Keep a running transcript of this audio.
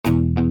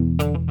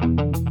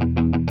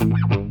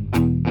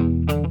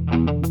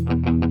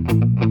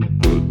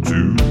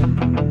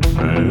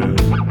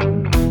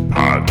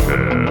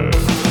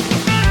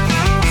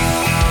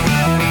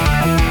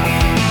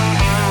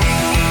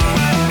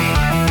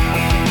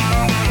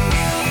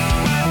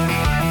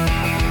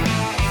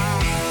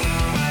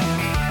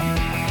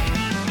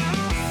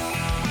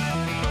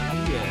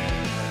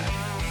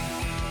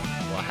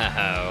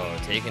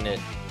taking it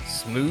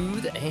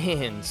smooth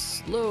and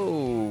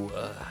slow.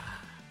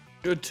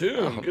 Good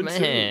tune. Good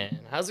man. tune.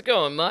 How's it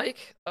going,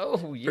 Mike?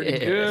 Oh, yeah.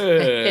 Pretty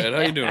good. How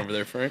you doing over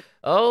there, Frank?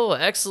 Oh,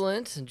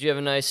 excellent. Did you have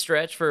a nice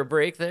stretch for a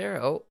break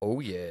there? Oh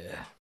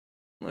yeah.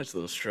 Nice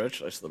little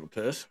stretch. Nice little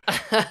piss.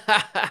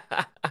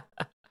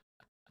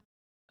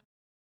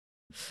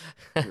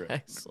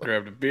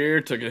 Grabbed a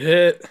beer, took a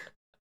hit.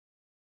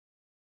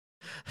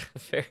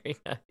 Very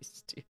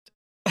nice,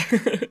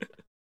 dude.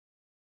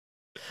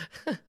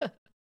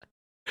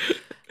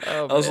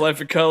 How's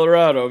life in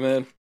Colorado,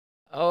 man?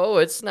 Oh,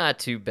 it's not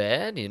too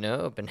bad, you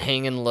know. I've been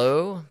hanging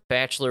low,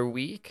 bachelor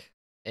week,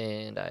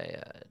 and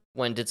I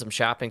went and did some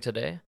shopping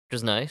today, which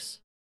was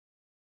nice.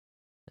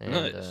 And,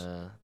 nice.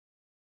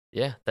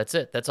 Yeah, that's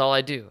it. That's all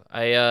I do.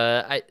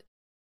 I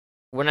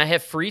when I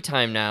have free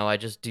time now, I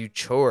just do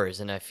chores,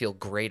 and I feel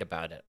great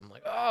about it. I'm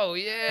like, oh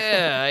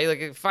yeah,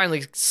 I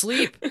finally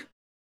sleep.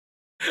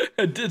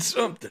 I did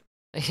something.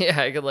 Yeah,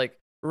 I could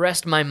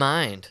rest my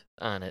mind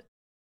on it.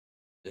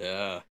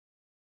 Yeah.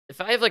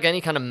 If I have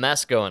any kind of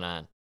mess going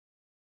on,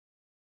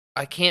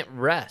 I can't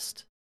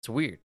rest. It's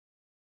weird.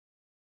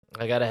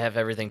 I gotta have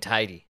everything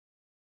tidy.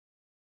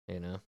 You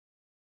know?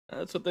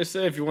 That's what they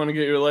say. If you want to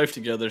get your life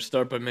together,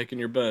 start by making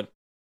your bed.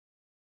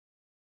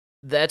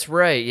 That's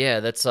right.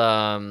 Yeah, that's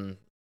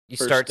you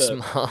First start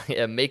step. small.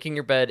 Yeah, making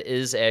your bed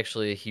is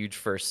actually a huge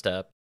first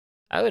step.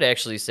 I would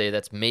actually say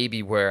that's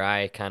maybe where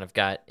I kind of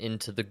got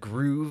into the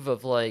groove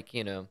of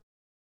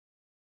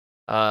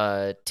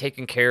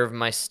taking care of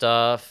my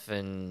stuff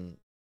and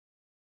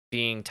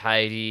being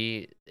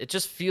tidy. It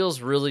just feels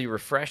really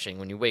refreshing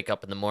when you wake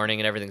up in the morning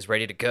and everything's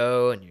ready to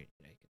go and you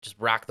just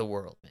rock the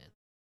world, man.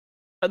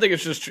 I think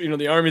it's just,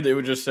 the Army, they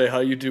would just say how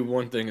you do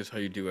one thing is how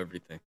you do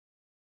everything.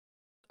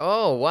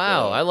 Oh,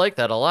 wow. I like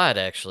that a lot,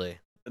 actually.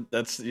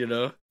 That's,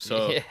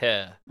 so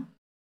yeah.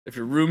 If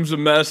your room's a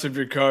mess, if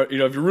your car,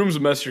 if your room's a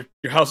mess, your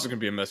house is going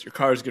to be a mess, your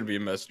car's going to be a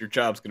mess, your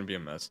job's going to be a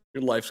mess,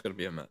 your life's going to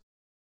be a mess.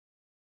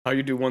 How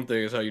you do one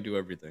thing is how you do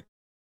everything.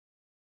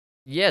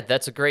 Yeah,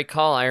 that's a great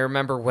call. I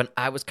remember when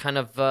I was kind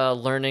of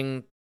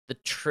learning the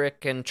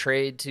trick and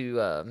trade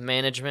to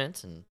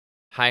management and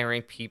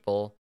hiring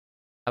people,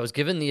 I was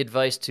given the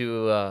advice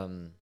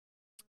to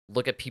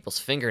look at people's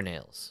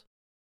fingernails.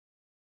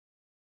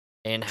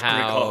 And Great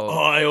call.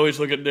 Oh, I always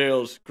look at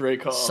nails. Great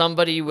call.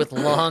 Somebody with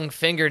long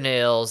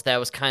fingernails, that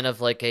was kind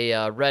of like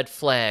a red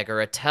flag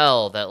or a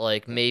tell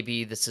that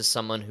maybe this is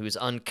someone who's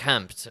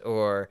unkempt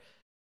or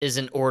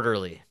isn't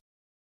orderly.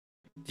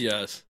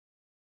 Yes.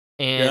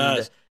 And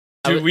yes.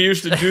 Dude, we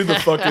used to do the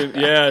fucking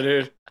yeah,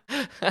 dude.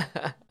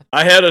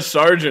 I had a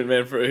sergeant,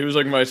 man, he was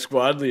my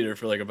squad leader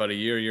for about a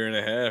year and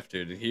a half,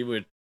 dude. He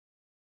would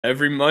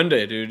every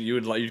Monday, dude,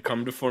 you'd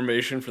come to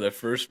formation for that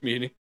first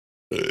meeting.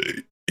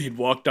 He'd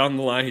walk down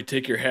the line, he'd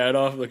take your hat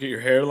off, look at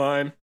your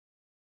hairline,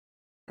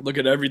 look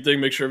at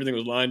everything, make sure everything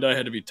was lined up,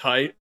 had to be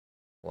tight.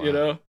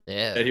 Wow.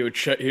 Yeah. And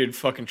he'd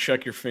fucking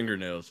check your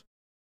fingernails.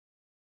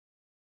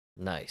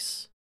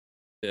 Nice.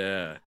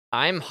 Yeah.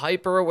 I'm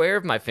hyper aware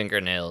of my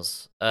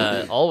fingernails.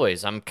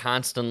 Always. I'm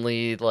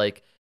constantly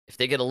if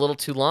they get a little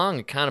too long,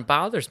 it kind of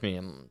bothers me.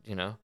 You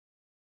know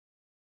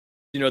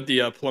what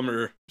the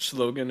plumber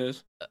slogan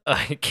is?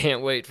 I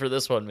can't wait for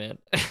this one, man.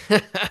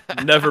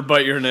 Never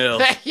bite your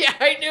nails. Yeah,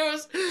 I knew it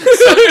was.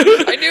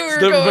 I knew we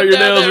were Never going bite your down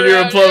nails that when you're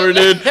a route, plumber,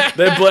 man. dude.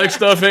 That black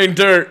stuff ain't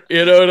dirt.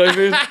 You know what I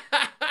mean?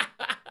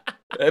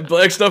 That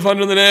black stuff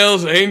under the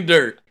nails ain't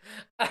dirt.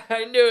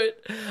 I knew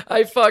it.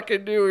 I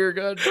fucking knew we were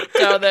going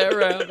down that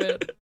route, man.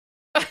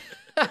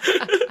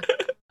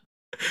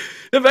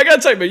 If I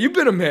gotta tell you, man, you've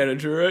been a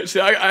manager, right? See,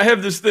 I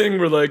have this thing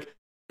where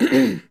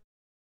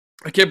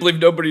I can't believe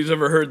nobody's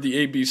ever heard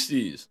the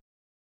ABCs.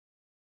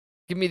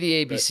 Give me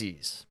the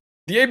ABCs.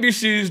 The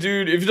ABCs,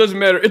 dude, it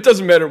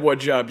doesn't matter what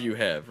job you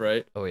have,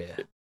 right? Oh, yeah.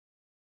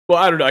 Well,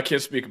 I don't know. I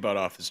can't speak about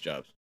office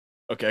jobs.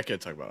 Okay, I can't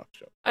talk about office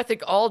jobs. I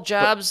think all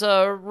jobs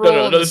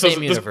roll in the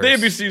same universe. The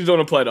ABCs don't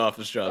apply to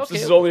office jobs. Okay.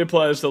 This only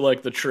applies to,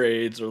 the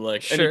trades or,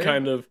 Sure. any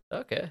kind of...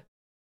 Okay.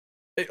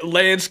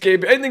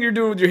 Landscape, anything you're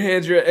doing with your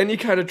hands, you're at any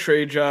kind of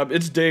trade job,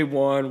 it's day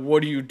one.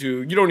 What do? You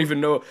don't even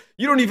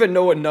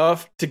know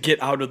enough to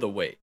get out of the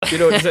way.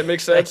 Does that make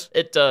sense?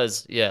 It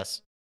does,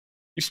 yes.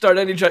 You start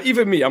any job,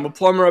 even me, I'm a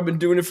plumber, I've been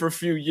doing it for a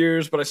few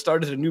years, but I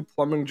started a new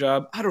plumbing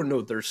job. I don't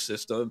know their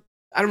system.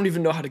 I don't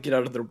even know how to get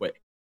out of their way.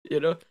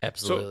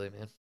 Absolutely,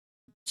 man.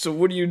 So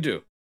what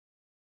do?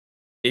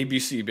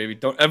 ABC, baby.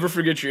 Don't ever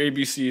forget your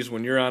ABCs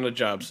when you're on a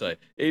job site.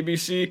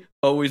 ABC,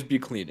 always be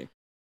cleaning.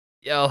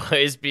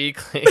 Always be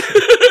clean.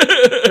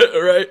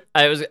 Right?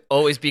 I was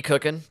always be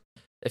cooking.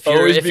 If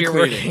you're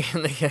working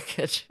in the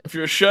kitchen. If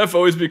you're a chef,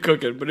 always be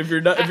cooking. But if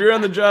you're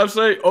on the job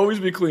site, always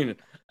be cleaning.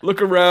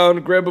 Look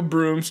around, grab a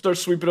broom, start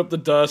sweeping up the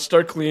dust,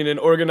 start cleaning,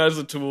 organize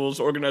the tools,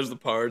 organize the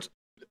parts.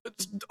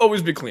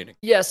 Always be cleaning.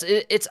 Yes,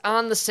 it's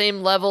on the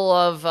same level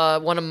of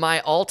one of my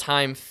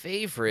all-time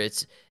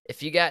favorites.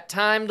 If you got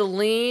time to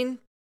lean,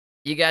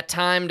 you got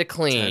time to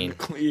clean. Time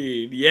to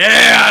clean.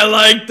 Yeah, I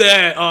like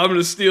that. Oh, I'm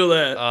gonna steal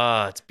that.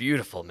 Oh, it's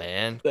beautiful,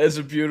 man. That's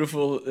a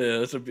beautiful.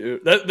 Yeah,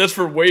 that's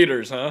for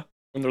waiters, huh?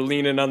 When they're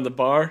leaning on the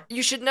bar.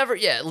 You should never,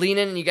 lean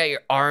in and you got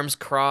your arms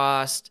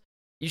crossed.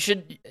 You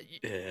should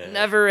Yeah.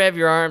 never have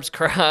your arms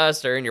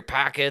crossed or in your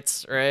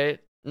pockets, right?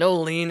 No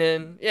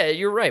leaning. Yeah,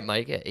 you're right,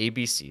 Mike. Yeah,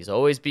 ABCs.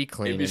 Always be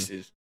cleaning.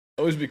 ABCs.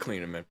 Always be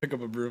cleaning, man. Pick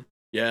up a broom.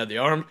 Yeah, the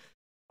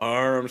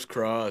arms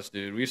crossed,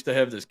 dude. We used to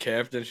have this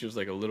captain. She was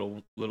like a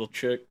little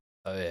chick.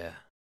 Oh, yeah.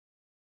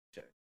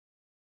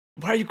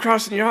 Why are you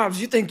crossing your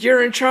arms? You think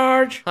you're in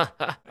charge?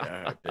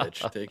 Yeah,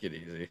 bitch. Take it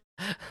easy.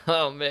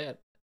 Oh, man.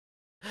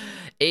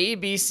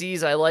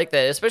 ABCs, I like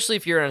that, especially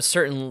if you're on a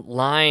certain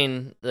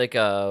line, like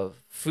a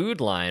food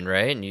line,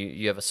 right? And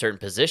you have a certain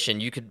position.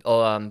 You could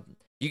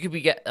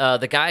be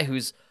the guy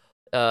who's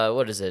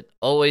what is it?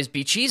 Always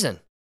be cheesing,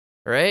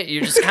 right?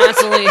 You're just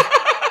constantly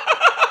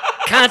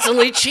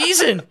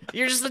cheesing.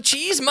 You're just the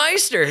cheese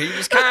meister. You're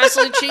just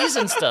constantly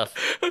cheesing stuff.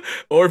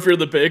 Or if you're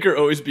the baker,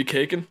 always be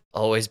caking.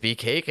 Always be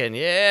caking.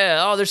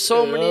 Yeah. Oh, there's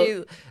so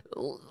many,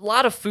 a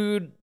lot of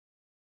food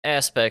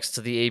aspects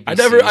to the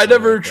ABC.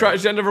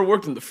 I never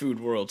worked in the food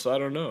world, so I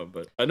don't know.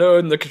 But I know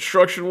in the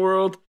construction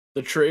world,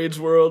 the trades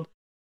world,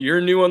 you're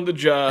new on the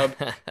job.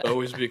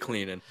 Always be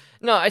cleaning.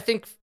 No, I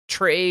think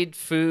trade,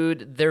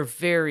 food, they're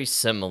very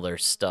similar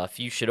stuff.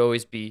 You should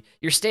always be,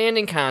 you're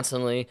standing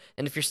constantly,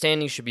 and if you're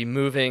standing, you should be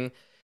moving.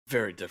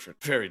 Very different,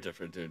 dude.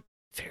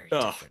 Very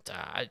different.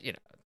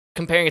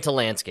 Comparing it to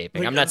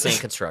landscaping. I'm not saying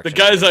construction. The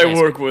guys I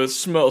work with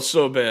smell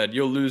so bad,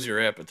 you'll lose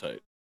your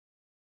appetite.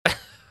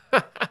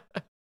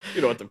 You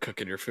don't want them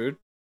cooking your food.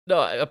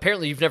 No,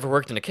 apparently you've never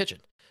worked in a kitchen.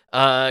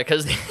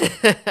 Because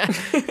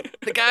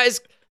the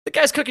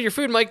guys cooking your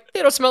food, Mike,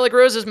 they don't smell like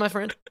roses, my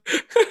friend.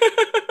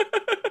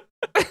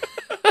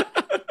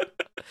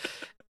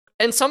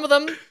 And some of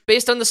them,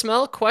 based on the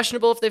smell,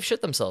 questionable if they've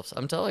shit themselves.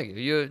 I'm telling you,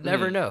 you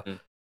never know.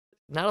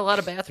 Not a lot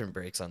of bathroom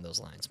breaks on those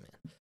lines, man.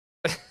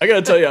 I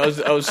gotta tell you,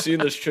 I was seeing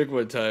this chick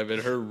one time,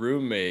 and her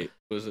roommate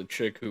was a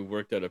chick who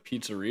worked at a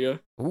pizzeria.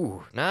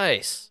 Ooh,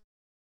 nice.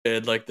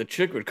 And like the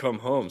chick would come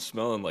home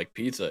smelling like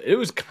pizza. It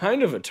was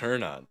kind of a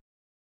turn on.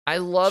 I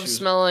love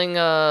smelling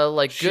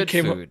like good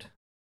food.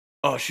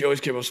 She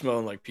always came up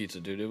smelling like pizza,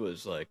 dude. It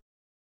was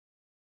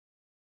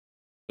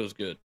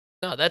good.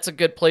 No, that's a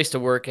good place to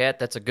work at.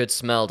 That's a good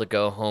smell to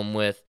go home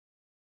with.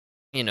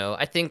 You know,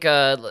 I think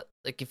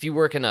like if you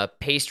work in a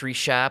pastry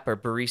shop or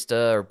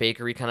barista or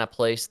bakery kind of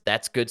place,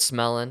 that's good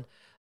smelling.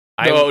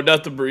 No,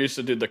 not the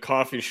barista, dude. The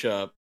coffee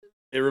shop.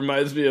 It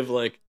reminds me of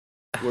like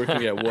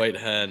working at White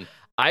Hen.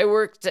 I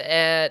worked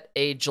at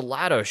a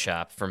gelato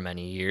shop for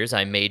many years.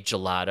 I made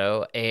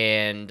gelato,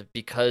 and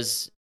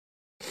because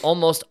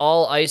almost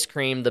all ice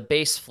cream, the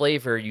base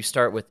flavor you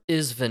start with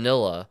is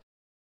vanilla,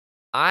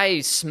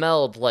 I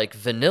smelled like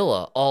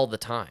vanilla all the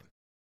time.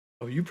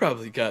 Oh, you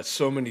probably got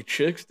so many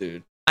chicks,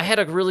 dude. I had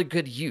a really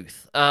good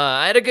youth.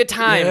 I had a good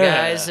time,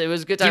 guys. It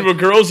was a good time. Dude,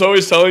 were girls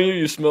always telling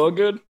you smell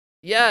good?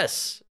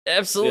 Yes,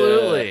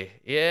 absolutely.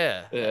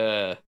 Yeah.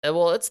 Yeah.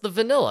 Well, it's the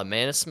vanilla,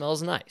 man. It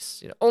smells nice.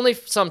 You know, only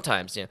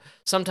sometimes.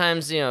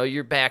 Sometimes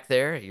you're back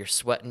there, you're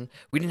sweating.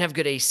 We didn't have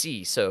good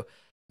AC, so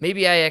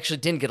maybe I actually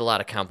didn't get a lot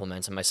of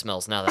compliments on my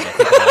smells. Now that I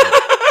think about it.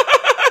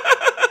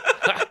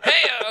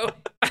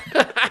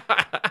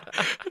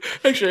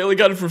 Actually, I only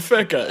got it from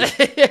fat guys.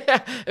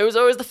 Yeah, it was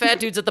always the fat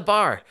dudes at the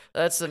bar.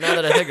 That's now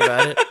that I think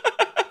about it.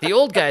 The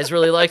old guys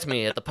really liked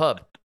me at the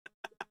pub.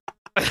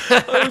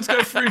 I always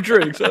got free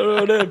drinks. I don't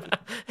know what happened.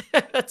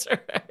 That's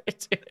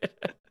right, dude.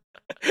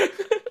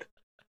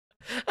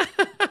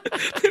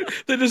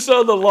 They just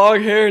saw the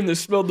long hair and they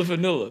smelled the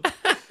vanilla.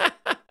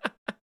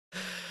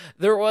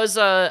 There was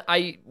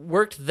I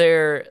worked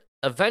there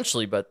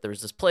eventually, but there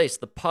was this place,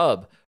 the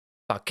pub,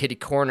 about kitty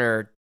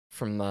corner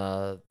from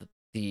the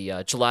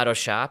gelato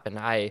shop, and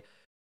I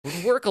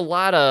would work a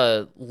lot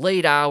of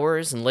late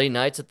hours and late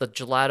nights at the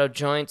gelato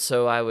joint,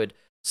 so I would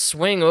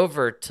swing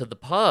over to the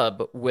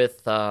pub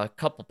with a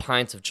couple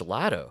pints of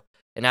gelato,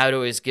 and I would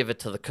always give it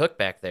to the cook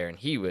back there, and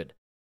he would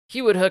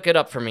hook it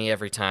up for me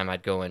every time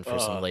I'd go in for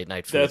some late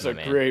night food. That's a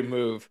great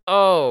move.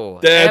 Oh,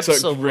 that's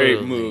absolutely. A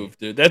great move,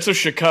 dude. That's a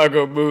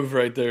Chicago move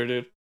right there,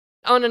 dude.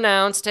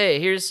 Unannounced.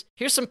 Hey, here's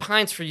some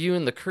pints for you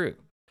and the crew.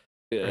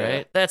 Yeah.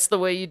 Right? That's the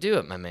way you do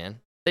it, my man.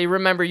 They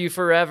remember you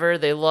forever.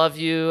 They love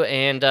you,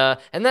 and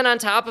then on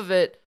top of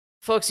it,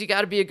 folks, you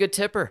got to be a good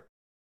tipper.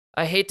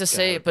 I hate to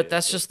say it, but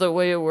that's just the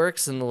way it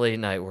works in the late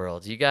night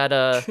world. You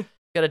gotta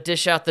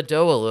dish out the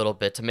dough a little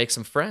bit to make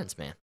some friends,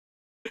 man.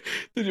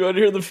 Did you want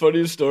to hear the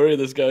funniest story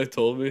this guy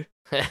told me?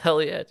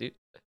 Hell yeah, dude.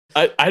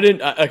 I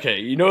didn't.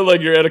 Okay,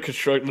 like you're at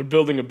they're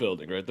building a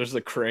building, right? There's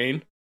the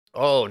crane.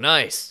 Oh,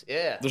 nice.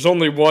 Yeah. There's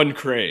only one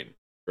crane,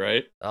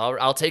 right?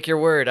 I'll take your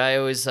word. I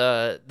always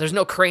there's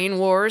no crane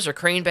wars or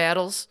crane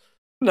battles.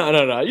 No.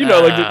 You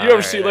know, you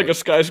ever see like a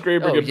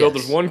skyscraper get built?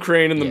 There's one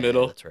crane in the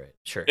middle. That's right.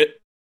 Sure.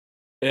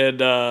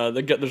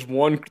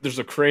 There's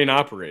a crane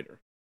operator.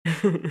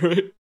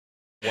 Right?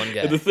 One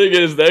guy. And the thing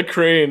is, that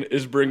crane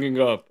is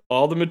bringing up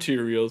all the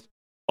materials,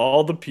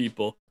 all the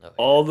people,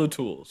 all the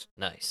tools.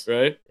 Nice.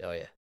 Right? Oh,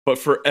 yeah. But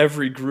for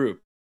every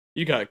group,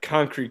 you got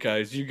concrete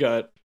guys, you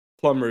got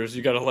plumbers,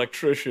 you got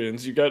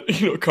electricians, you got,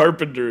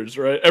 carpenters,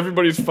 right?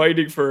 Everybody's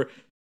fighting for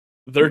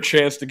their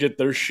chance to get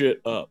their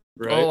shit up,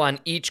 right? Oh, on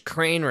each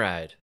crane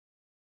ride.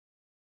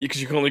 Because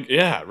you can only,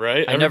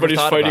 right? I never Everybody's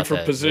thought fighting about for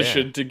that,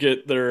 position yeah. to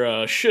get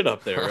their shit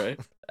up there, right?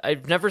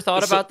 I've never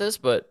thought So- about this,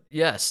 but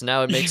yes,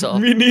 now it makes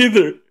Me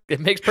neither. it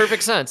makes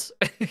perfect sense.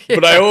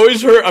 But I've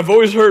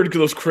always heard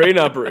those crane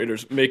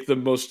operators make the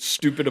most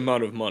stupid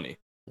amount of money.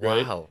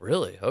 Right? Wow,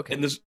 really? Okay.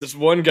 And this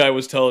one guy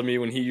was telling me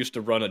when he used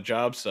to run a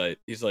job site,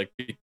 he's like,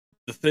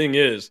 the thing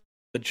is,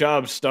 the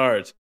job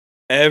starts,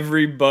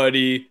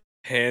 everybody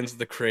hands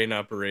the crane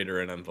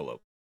operator an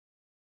envelope.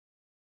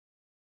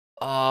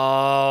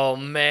 Oh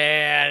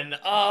man!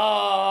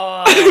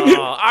 Oh,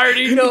 I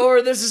already know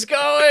where this is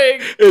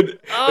going. And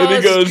he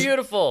This goes, is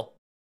beautiful.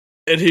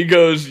 and he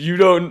goes, you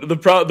don't.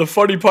 The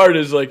funny part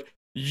is like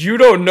you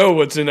don't know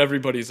what's in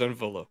everybody's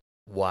envelope,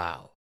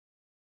 Wow.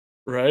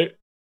 right?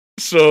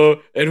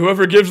 So, and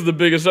whoever gives the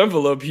biggest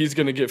envelope, he's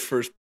gonna get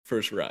first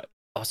ride.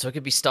 Oh, so it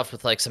could be stuffed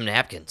with like some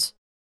napkins.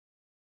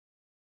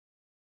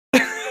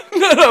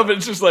 No, but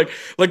it's just like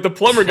the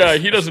plumber guy.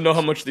 He doesn't know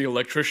how much the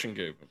electrician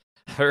gave him.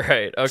 All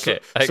right. Okay.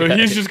 So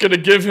he's just gonna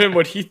give him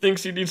what he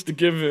thinks he needs to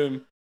give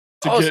him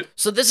to get.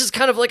 So this is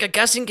kind of like a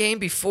guessing game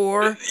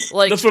before,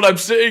 like. That's what I'm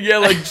saying. Yeah,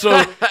 like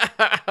so.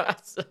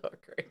 So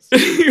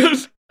crazy. He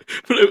goes,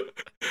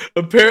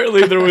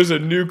 apparently there was a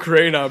new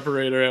crane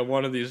operator at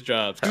one of these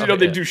jobs because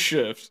they do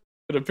shifts,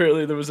 and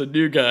apparently there was a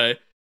new guy,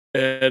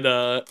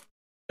 and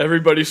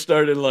everybody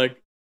started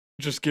like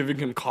just giving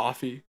him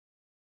coffee.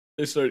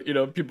 They started,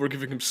 people were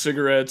giving him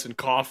cigarettes and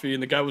coffee,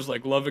 and the guy was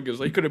like loving it.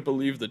 He couldn't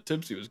believe the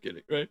tips he was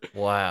getting. Right?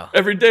 Wow.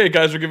 Every day,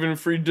 guys were giving him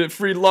free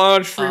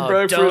lunch, free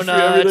breakfast, donuts. free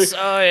everything.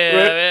 Oh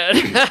yeah,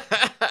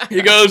 man.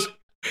 He goes,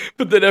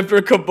 but then after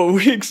a couple of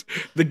weeks,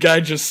 the guy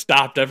just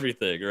stopped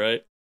everything,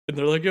 right? And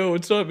they're like, yo,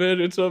 what's up,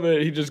 man? What's up,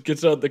 man? He just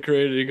gets out the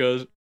crate and he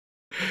goes,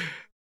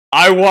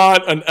 I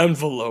want an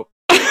envelope.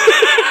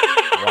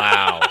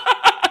 Wow.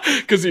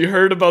 Because he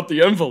heard about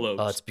the envelopes.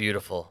 Oh, it's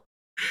beautiful.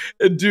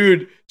 And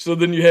dude, so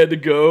then you had to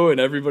go and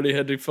everybody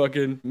had to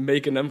fucking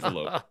make an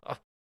envelope.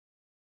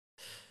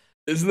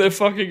 Isn't that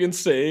fucking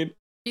insane?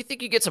 You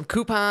think you get some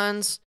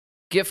coupons,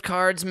 gift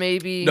cards,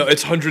 maybe? No,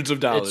 it's hundreds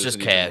of dollars. It's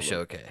just cash,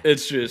 okay.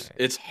 It's just,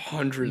 it's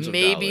hundreds of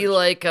dollars. Maybe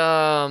like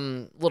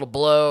little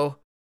blow,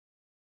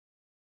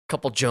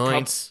 couple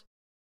joints.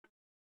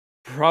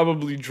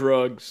 Probably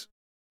drugs,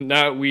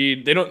 not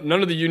weed.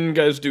 None of the union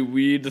guys do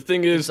weed. The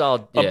thing is,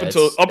 up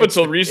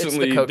until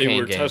recently, they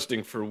were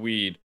testing for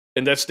weed,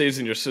 and that stays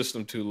in your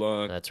system too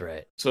long. That's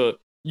right. So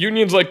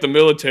unions like the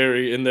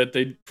military in that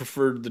they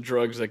prefer the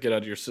drugs that get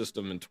out of your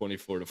system in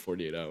 24 to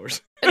 48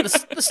 hours. And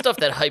the stuff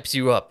that hypes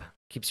you up,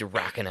 keeps you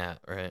rocking out,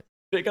 right?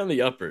 Big on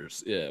the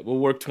uppers. Yeah, we'll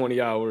work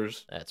 20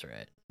 hours. That's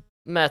right.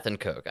 Meth and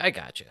coke. I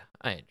got you.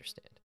 I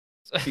understand.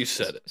 You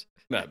said it,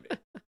 not me.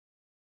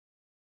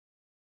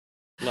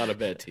 A lot of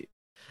bad teeth.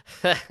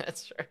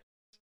 That's right.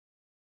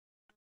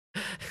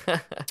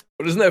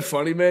 But isn't that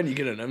funny, man? You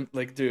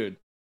get dude.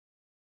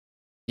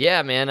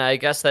 Yeah, man. I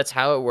guess that's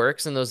how it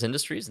works in those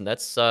industries, and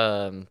that's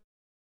I'm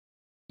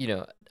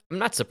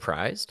not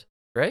surprised,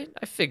 right?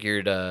 I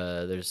figured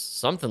there's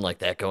something like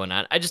that going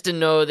on. I just didn't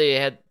know they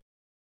had.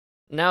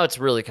 Now it's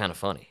really kind of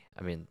funny.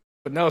 I mean,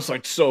 but now it's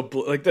like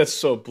that's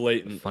so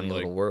blatant. Funny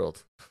little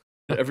world.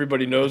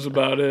 Everybody knows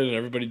about it, and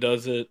everybody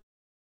does it.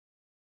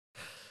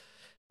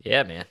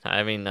 Yeah, man.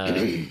 I mean, I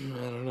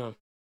don't know.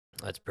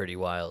 That's pretty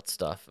wild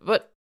stuff.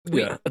 But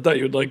yeah, I thought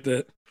you would like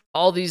that.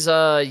 All these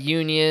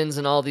unions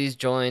and all these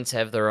joints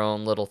have their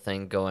own little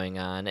thing going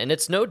on. And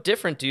it's no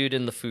different, dude,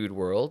 in the food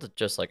world,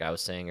 just like I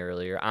was saying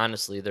earlier.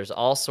 Honestly, there's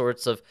all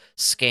sorts of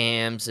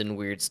scams and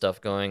weird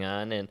stuff going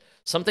on. And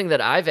something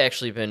that I've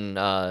actually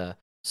been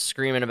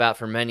screaming about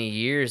for many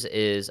years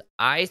is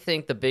I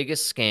think the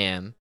biggest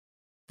scam,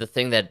 the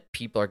thing that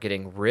people are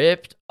getting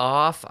ripped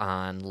off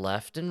on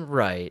left and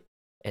right,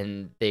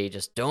 and they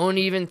just don't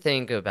even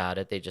think about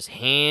it. They just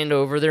hand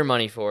over their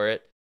money for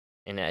it.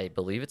 And I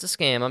believe it's a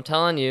scam. I'm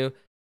telling you,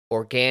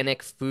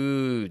 organic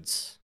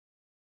foods.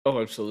 Oh,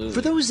 absolutely.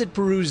 For those that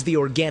peruse the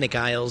organic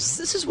aisles,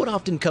 this is what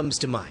often comes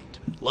to mind.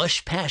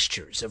 Lush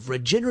pastures of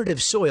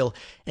regenerative soil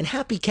and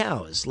happy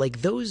cows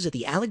like those at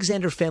the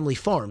Alexander family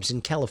farms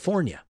in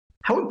California.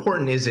 How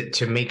important is it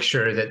to make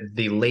sure that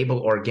the label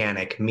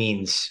organic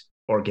means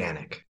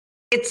organic?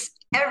 It's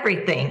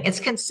everything. It's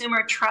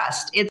consumer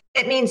trust.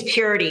 It means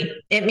purity.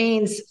 It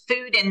means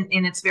food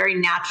in its very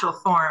natural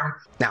form.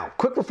 Now,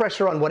 quick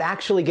refresher on what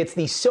actually gets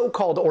the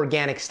so-called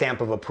organic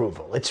stamp of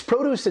approval. It's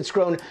produce that's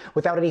grown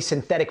without any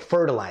synthetic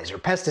fertilizer,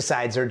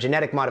 pesticides, or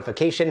genetic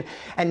modification,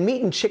 and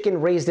meat and chicken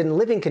raised in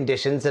living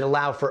conditions that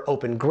allow for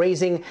open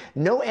grazing,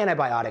 no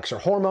antibiotics or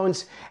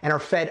hormones, and are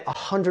fed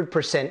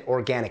 100%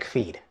 organic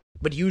feed.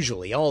 But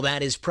usually all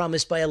that is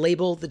promised by a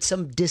label that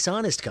some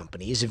dishonest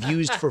companies have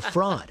used for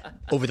fraud.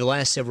 Over the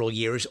last several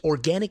years,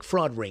 organic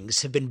fraud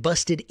rings have been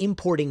busted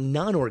importing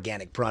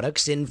non-organic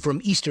products in from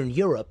Eastern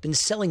Europe and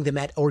selling them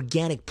at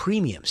organic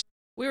premiums.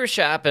 We were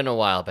shopping a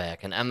while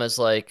back, and Emma's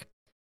like,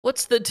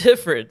 what's the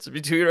difference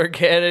between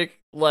organic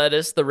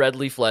lettuce, the red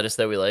leaf lettuce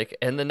that we like,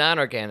 and the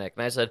non-organic?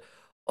 And I said,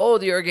 oh,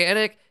 the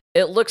organic,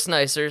 it looks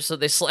nicer, so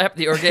they slap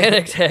the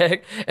organic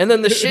tag, and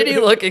then the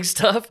shitty looking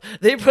stuff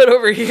they put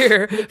over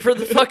here for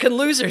the fucking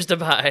losers to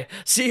buy.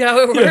 See how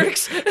it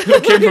works?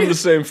 It came from the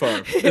same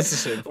farm. It's the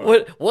same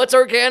farm. What's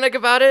organic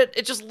about it?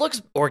 It just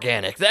looks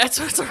organic. That's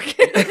what's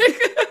organic.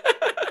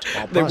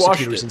 They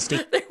washed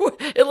it.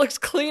 It looks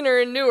cleaner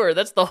and newer.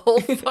 That's the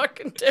whole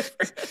fucking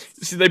difference.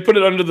 See, they put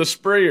it under the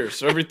sprayer,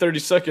 so every 30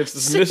 seconds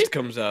this mist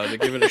comes out. They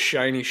give it a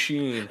shiny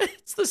sheen.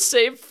 It's the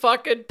same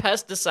fucking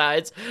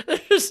pesticides.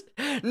 There's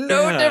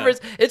no difference.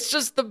 It's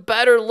just the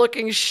better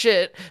looking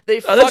shit.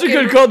 That's a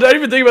good call. Don't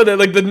even think about that.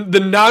 Like the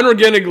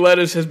non-organic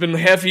lettuce has been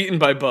half eaten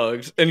by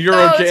bugs, and your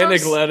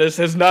organic lettuce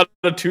has not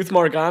a tooth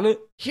mark on it.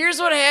 Here's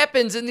what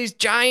happens in these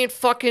giant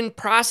fucking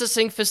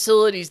processing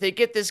facilities. They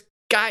get this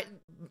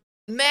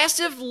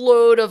massive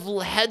load of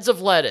heads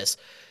of lettuce.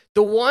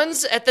 The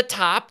ones at the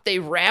top, they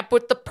wrap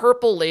with the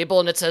purple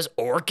label and it says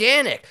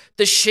organic.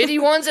 The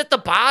shitty ones at the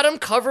bottom,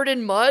 covered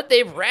in mud,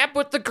 they wrap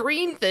with the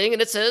green thing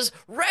and it says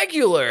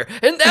regular.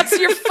 And that's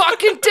your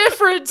fucking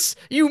difference,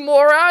 you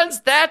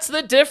morons. That's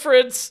the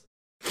difference.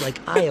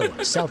 Like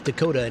Iowa, South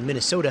Dakota, and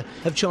Minnesota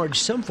have charged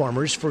some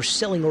farmers for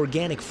selling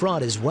organic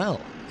fraud as well.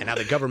 And now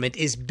the government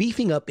is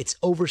beefing up its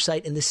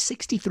oversight in the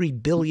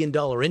 $63 billion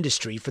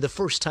industry for the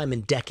first time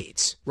in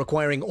decades,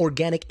 requiring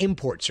organic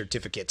import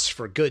certificates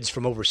for goods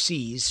from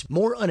overseas,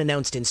 more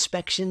unannounced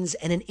inspections,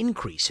 and an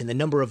increase in the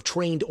number of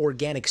trained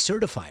organic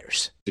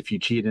certifiers. If you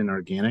cheat in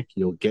organic,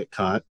 you'll get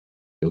caught,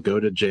 you'll go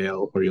to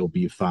jail, or you'll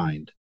be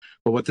fined.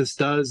 But what this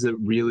does, it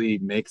really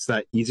makes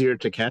that easier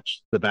to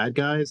catch the bad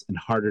guys and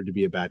harder to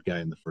be a bad guy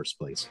in the first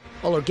place.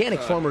 While organic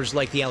farmers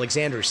like the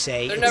Alexanders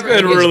say... They're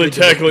never really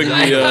tackling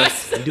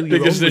the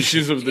biggest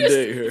issues of the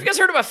day here. You guys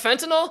heard about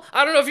fentanyl?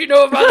 I don't know if you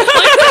know about it.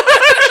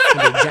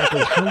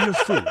 Exactly how your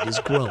food is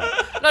grown.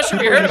 I'm not sure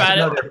if you heard about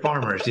know it. their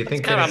farmers. Do you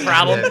think It's kind of a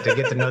problem to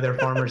get to know their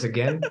farmers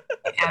again?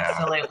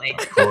 Absolutely.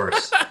 Of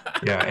course.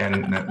 Yeah,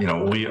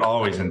 and we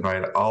always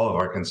invite all of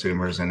our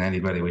consumers and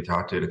anybody we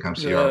talk to come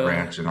see our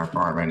ranch and our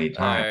farm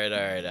anytime. All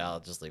right. I'll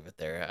just leave it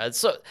there.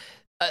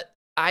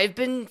 I've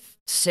been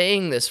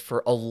saying this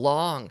for a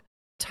long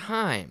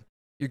time.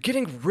 You're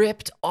getting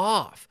ripped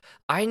off.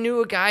 I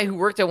knew a guy who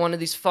worked at one of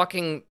these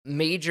fucking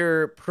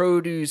major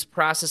produce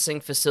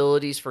processing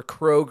facilities for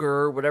Kroger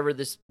or whatever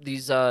these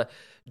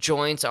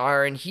joints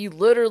are, and he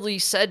literally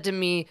said to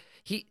me,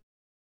 he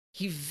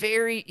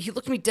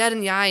looked me dead in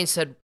the eye and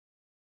said,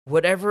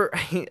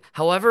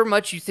 however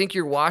much you think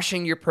you're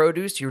washing your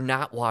produce, you're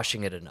not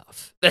washing it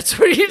enough. That's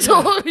what he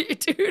told me,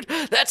 dude.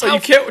 That's how you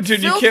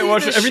can't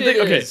wash everything.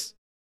 Okay. It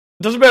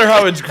doesn't matter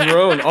how it's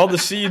grown. All the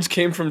seeds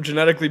came from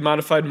genetically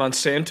modified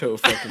Monsanto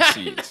fucking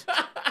seeds.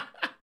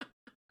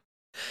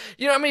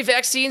 You know how many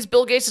vaccines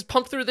Bill Gates has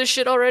pumped through this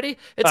shit already?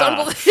 It's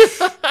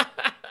unbelievable.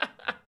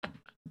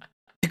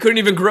 He couldn't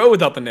even grow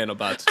without the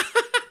nanobots.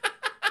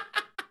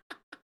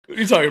 What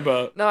are you talking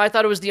about? No, I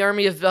thought it was the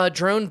army of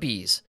drone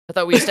bees. I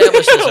thought we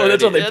established this already.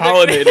 That's how they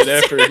pollinate it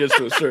after it gets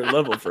to a certain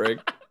level, Frank.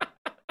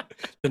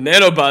 The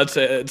nanobots,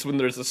 it's when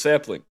there's a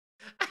sapling.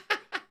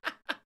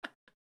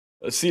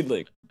 A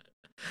seedling.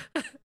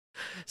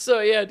 So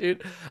yeah,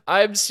 dude,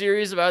 I'm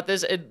serious about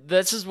this. And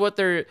this is what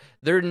they're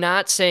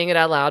not saying it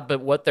out loud,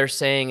 but what they're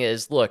saying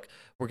is, look,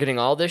 we're getting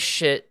all this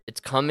shit. It's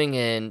coming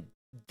in.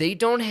 They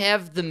don't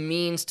have the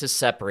means to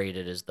separate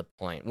it is the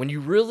point. When you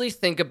really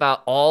think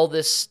about all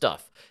this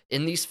stuff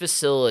in these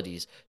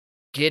facilities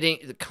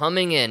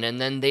coming in and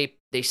then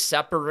they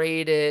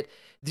separate it,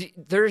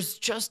 there's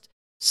just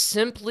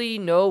simply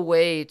no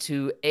way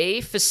to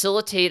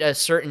facilitate a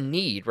certain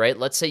need, right?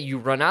 Let's say you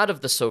run out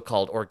of the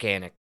so-called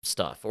organic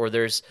stuff or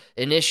there's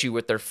an issue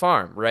with their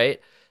farm,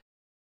 right?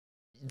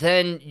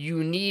 Then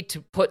you need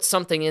to put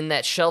something in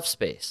that shelf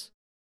space.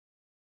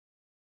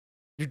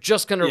 You're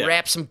just going to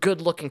wrap some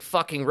good-looking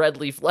fucking red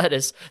leaf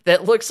lettuce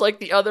that looks like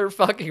the other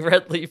fucking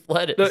red leaf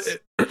lettuce.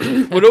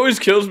 What always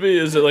kills me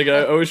is that, like,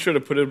 I always try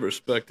to put in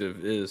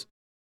perspective is,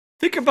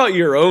 think about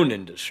your own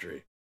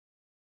industry,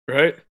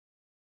 right?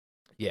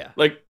 Yeah.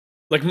 Like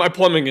my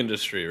plumbing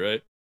industry,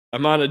 right?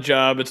 I'm on a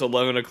job, it's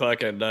 11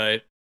 o'clock at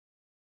night.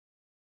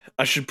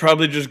 I should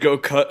probably just go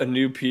cut a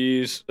new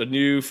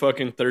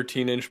fucking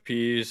 13-inch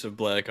piece of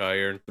black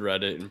iron,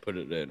 thread it, and put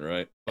it in,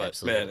 right? But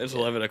absolutely, man, it's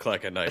 11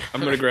 o'clock at night.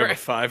 I'm gonna grab a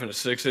 5 and a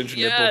 6-inch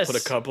nipple, put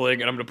a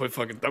coupling, and I'm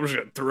just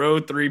gonna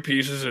throw 3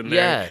 pieces in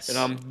there, and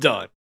I'm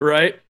done,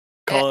 right?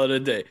 Call it a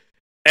day.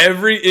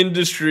 Every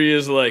industry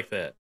is like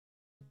that.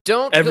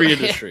 Every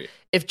industry.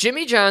 If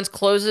Jimmy John's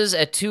closes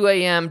at 2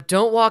 a.m.,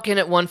 don't walk in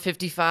at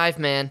 1:55,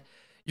 man.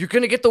 You're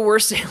gonna get the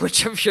worst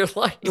sandwich of your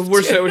life. The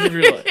worst sandwich of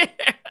your life.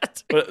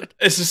 But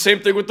it's the same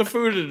thing with the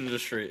food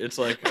industry. It's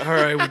like, all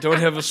right, we don't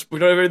have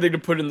anything to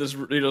put in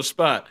this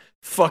spot.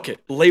 Fuck it,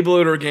 label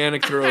it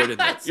organic, throw it in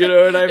there. You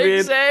know what I mean?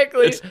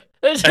 Exactly.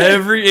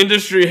 Every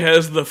industry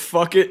has the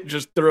fuck it,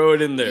 just throw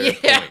it in there.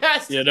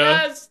 Yes, you know?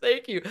 yes,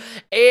 thank you.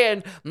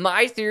 And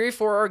my theory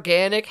for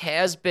organic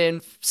has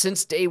been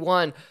since day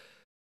one.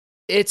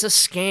 It's a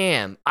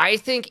scam. I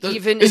think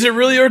is it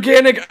really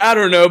organic? I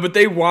don't know, but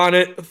they want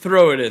it.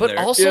 Throw it in there. But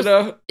also, you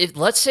know?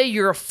 Let's say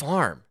you're a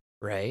farm,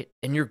 right?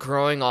 And you're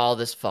growing all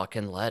this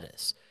fucking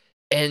lettuce.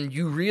 and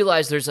you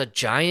realize there's a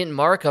giant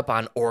markup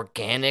on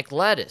organic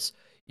lettuce.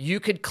 You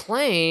could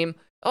claim,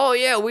 oh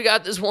yeah, we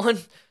got this one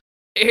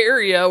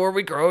area where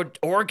we grow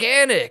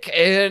organic,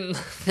 and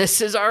this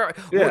is our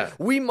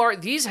we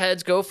mark these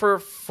heads go for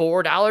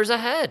 $4 a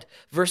head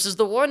versus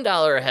the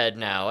 $1 a head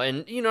now.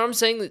 And you know what I'm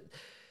saying?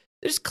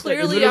 There's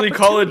clearly they literally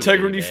call it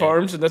Integrity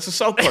Farms, and that's a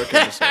South Park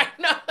episode.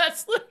 No,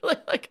 that's literally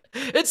like,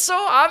 it's so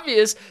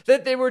obvious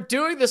that they were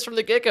doing this from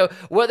the get-go,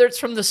 whether it's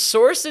from the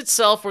source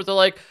itself where they're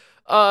like,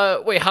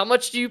 wait, how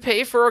much do you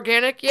pay for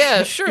organic?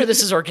 Yeah, sure,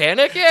 this is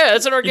organic. Yeah,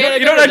 it's an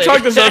organic. You know what I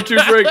chalk this up to,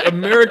 Frank?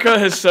 America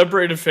has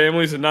separated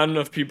families and not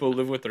enough people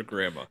live with their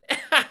grandma.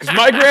 Because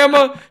my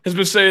grandma has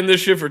been saying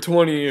this shit for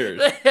 20 years.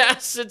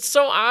 Yes, it's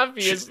so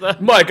obvious.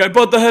 Mike, I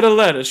bought the head of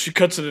lettuce. She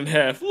cuts it in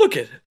half. Look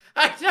at it.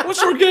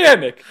 What's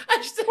organic?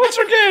 What's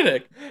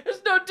organic?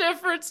 There's no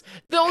difference.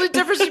 The only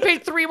difference is you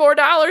paid $3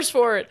 more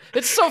for it.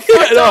 It's so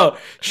fucked up. No,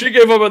 she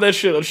gave up on that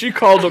shit. She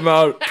called them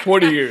out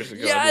 20 years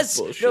ago. Yes,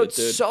 bullshit, no,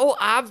 it's so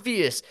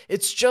obvious.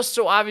 It's just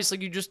so obvious.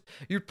 Like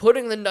you're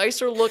putting the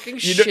nicer looking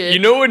shit. You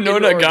know what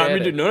Nona got me?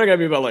 Dude, Nona got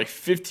me about like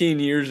 15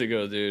 years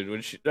ago, dude.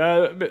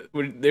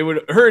 When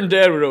her and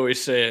Dad would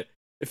always say it.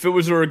 If it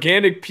was an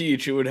organic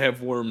peach, it would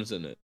have worms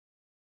in it.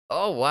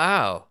 Oh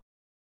wow.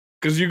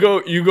 Because you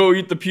go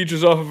eat the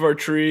peaches off of our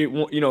tree,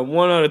 1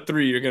 out of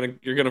 3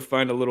 you're gonna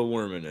find a little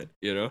worm in it,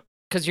 you know.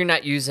 Because you're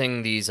not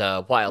using these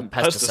wild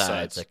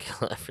pesticides that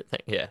kill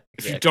everything. Yeah.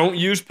 If you don't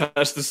use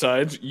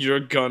pesticides, you're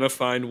gonna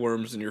find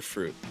worms in your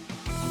fruit.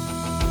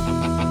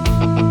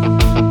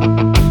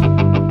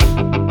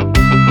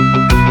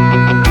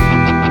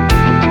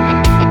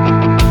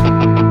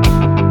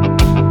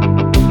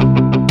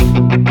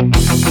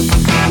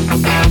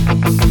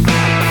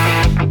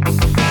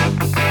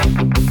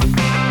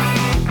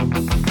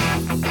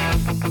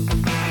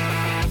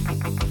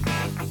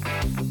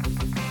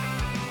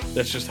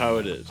 That's just how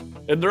it is.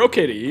 And they're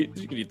okay to eat.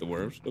 You can eat the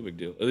worms. No big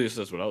deal. At least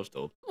that's what I was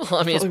told. Well,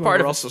 I mean, it's part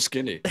of... We're also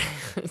skinny.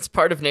 It's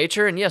part of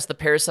nature, and yes, the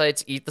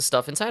parasites eat the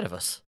stuff inside of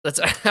us. That's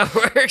how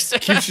it works.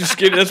 Keeps you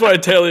skinny. That's why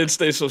Italians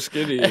stay so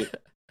skinny.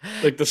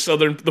 Like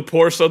the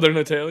poor Southern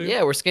Italian.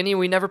 Yeah, we're skinny and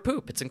we never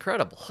poop. It's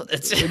incredible.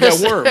 We got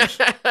worms.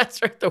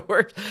 That's right.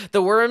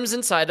 The worms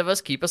inside of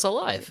us keep us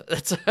alive.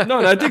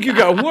 No, I think you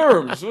got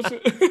worms. What's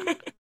it?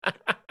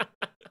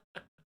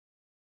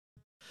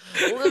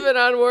 Living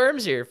on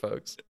worms here,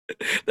 folks.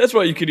 That's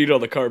why you can eat all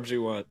the carbs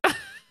you want.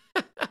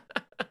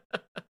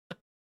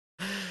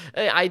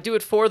 Hey, I do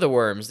it for the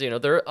worms. You know,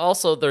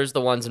 there's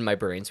the ones in my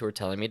brains who are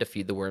telling me to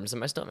feed the worms in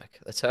my stomach.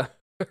 That's how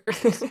it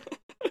works.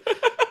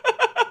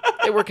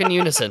 They work in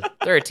unison.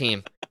 They're a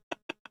team.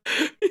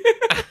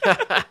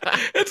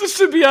 It's a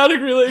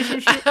symbiotic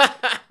relationship.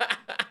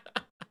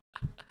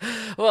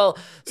 Well,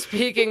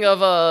 speaking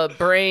of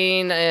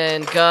brain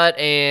and gut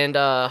and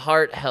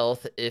heart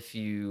health, if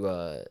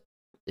you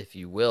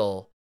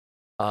will,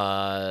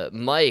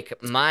 Mike,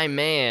 my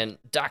man,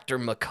 Dr.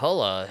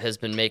 McCullough, has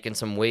been making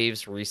some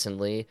waves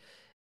recently.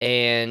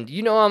 And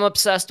you know I'm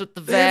obsessed with the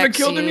vaccine. They haven't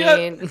killed him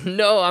yet?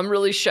 No, I'm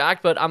really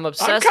shocked, but I'm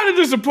obsessed. I'm kind of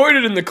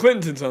disappointed in the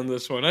Clintons on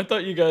this one. I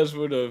thought you guys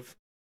would have.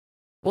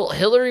 Well,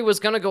 Hillary was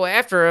going to go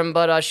after him,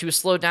 but she was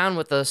slowed down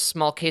with a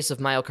small case of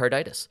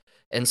myocarditis.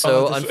 And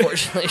so,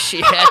 unfortunately,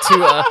 she had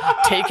to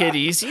take it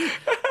easy.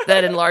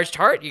 That enlarged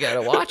heart, you got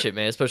to watch it,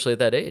 man, especially at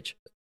that age.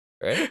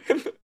 Right?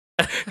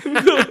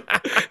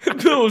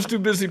 Bill was too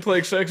busy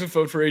playing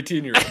saxophone for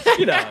 18-year-olds.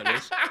 You know how it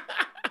is.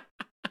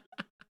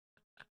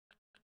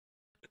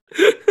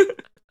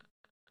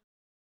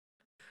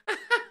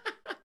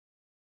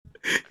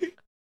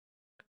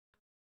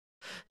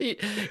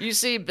 You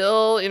see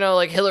Bill,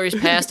 like Hillary's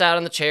passed out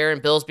on the chair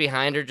and Bill's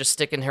behind her just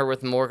sticking her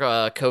with more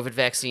COVID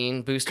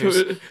vaccine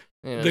boosters.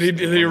 Then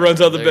he runs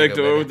out the back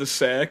door with the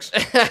sax.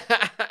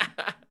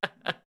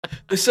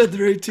 They said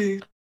they're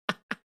 18.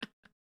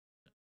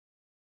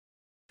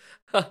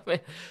 Oh, man.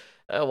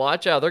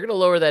 Watch out. They're going to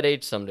lower that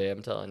age someday,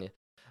 I'm telling you.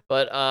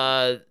 But,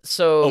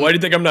 so... Oh, why do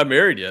you think I'm not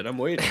married yet? I'm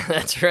waiting.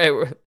 That's right.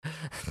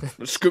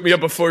 Scoop me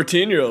up a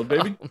 14-year-old,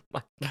 baby. Oh,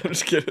 my God. I'm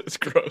just kidding. It's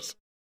gross.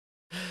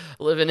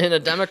 Living in a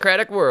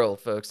democratic world,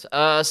 folks.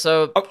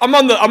 So... I'm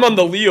on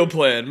the Leo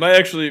plan.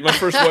 My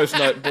first wife's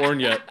not born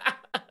yet.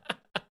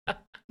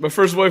 My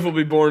first wife will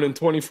be born in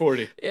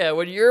 2040. Yeah,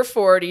 when you're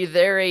 40,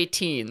 they're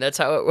 18. That's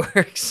how it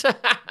works.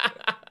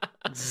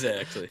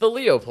 Exactly. The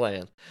Leo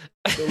plan.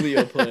 The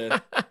Leo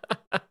plan.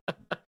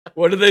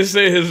 What did they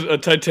say? His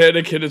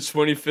Titanic hit its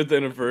 25th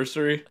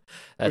anniversary?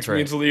 That's which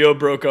means Leo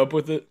broke up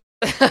with it.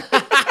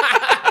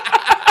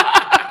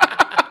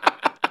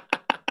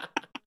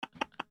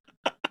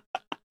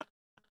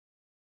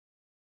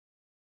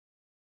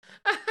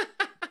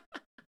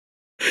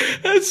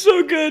 That's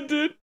so good,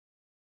 dude.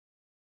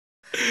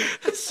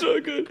 That's so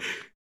good.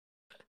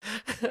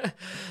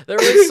 There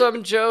was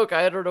some joke.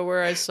 I don't know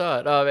where I saw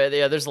it. Oh, man,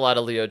 yeah, there's a lot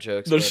of Leo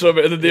jokes. There's some,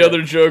 and then the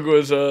other joke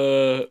was,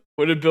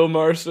 what did Bill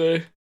Maher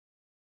say?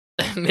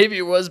 Maybe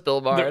it was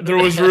Bill Maher. There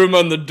was room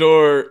on the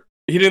door.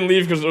 He didn't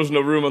leave because there was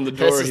no room on the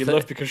door. He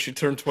left because she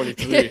turned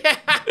 23. Yeah.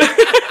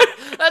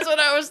 That's what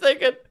I was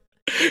thinking.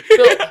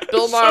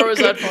 Bill Maher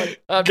was on point.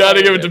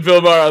 Gotta give it to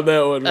Bill Maher on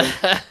that one,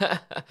 man.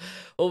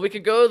 Well, we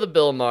could go the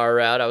Bill Maher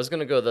route. I was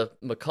gonna go the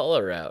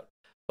McCullough route,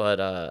 but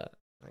I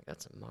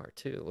got some Maher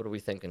too. What are we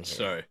thinking here?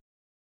 Sorry.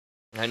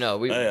 I know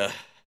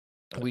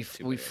we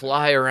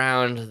fly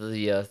around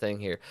the thing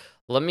here.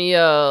 Let me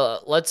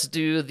let's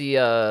do the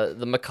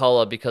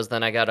McCullough, because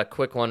then I got a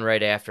quick one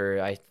right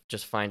after. I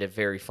just find it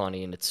very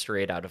funny, and it's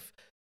straight out of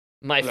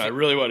my. I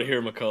really want to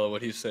hear McCullough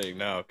what he's saying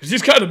now, because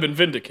he's kind of been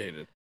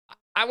vindicated.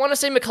 I want to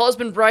say McCullough's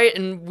been right,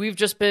 and we've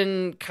just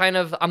been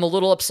I'm a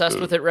little obsessed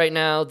with it right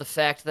now. The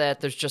fact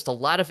that there's just a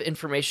lot of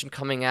information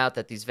coming out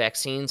that these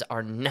vaccines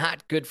are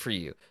not good for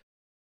you.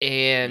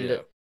 And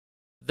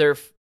they're,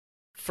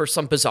 for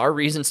some bizarre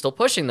reason, still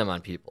pushing them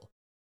on people.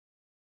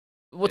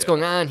 What's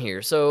going on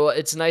here? So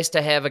it's nice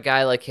to have a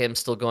guy like him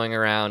still going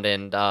around,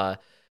 and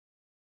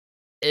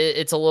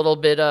it's a little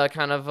bit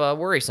kind of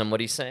worrisome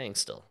what he's saying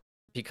still.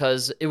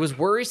 Because it was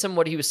worrisome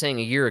what he was saying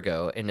a year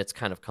ago, and it's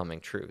kind of coming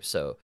true.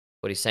 So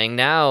what he's saying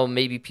now,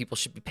 maybe people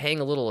should be paying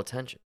a little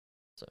attention.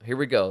 So here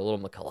we go, a little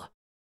McCullough.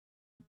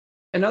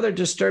 Another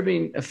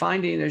disturbing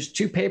finding, there's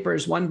two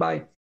papers, one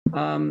by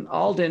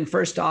Alden,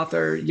 first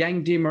author,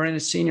 Yang D.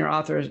 Marinas, senior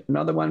author,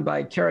 another one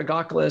by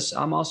Karagakoulis.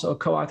 I'm also a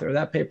co-author of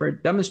that paper,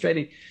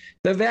 demonstrating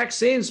the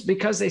vaccines,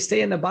 because they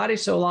stay in the body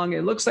so long,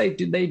 it looks like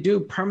they do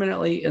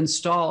permanently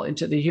install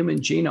into the human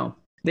genome.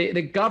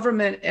 The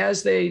government,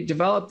 as they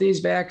develop these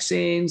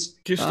vaccines,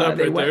 can you stop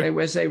right there?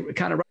 As they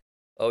kind of...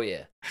 Oh,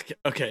 yeah.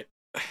 Okay.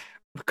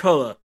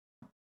 McCullough,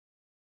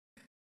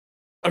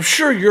 I'm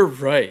sure you're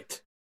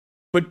right,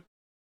 but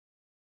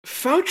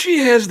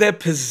Fauci has that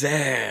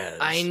pizzazz.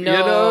 I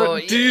know.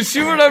 Do you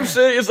see what I'm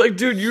saying? It's like,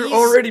 dude, you're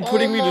already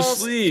putting me to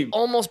sleep.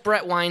 Almost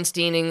Brett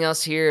Weinsteining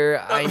us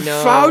here. I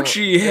know.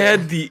 Fauci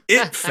had the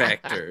it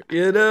factor,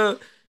 you know?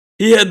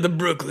 He had the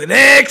Brooklyn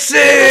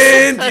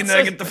accent,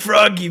 I get the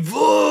froggy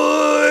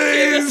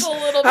voice.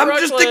 I'm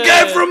just a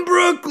guy from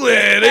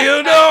Brooklyn,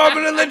 you know? I'm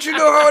gonna let you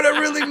know how I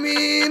really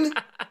mean.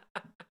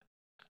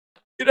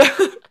 You know?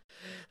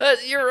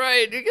 You're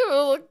right. You give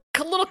a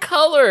little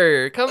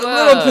color. Come on.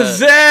 A little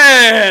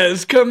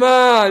pizzazz. Come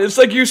on. It's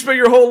like you spent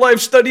your whole life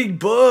studying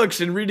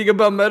books and reading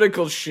about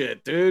medical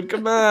shit, dude.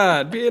 Come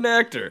on. Be an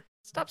actor.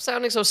 Stop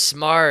sounding so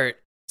smart.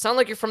 Sound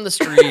like you're from the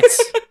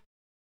streets.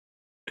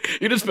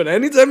 You didn't spend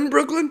any time in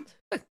Brooklyn?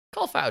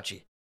 Call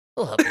Fauci.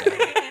 He'll help you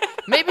out.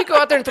 Maybe go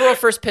out there and throw a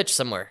first pitch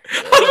somewhere.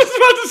 I was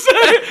about to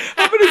say,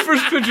 how many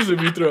first pitches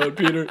have you thrown,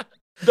 Peter?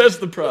 That's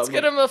the problem. Let's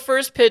get him a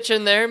first pitch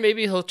in there.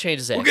 Maybe he'll change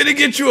his accent. We're going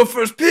to get you a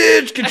first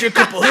pitch, get you a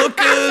couple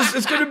hookers.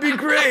 It's going to be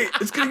great.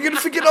 You're going to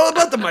forget all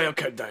about the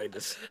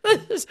myocarditis.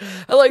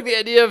 I like the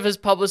idea of his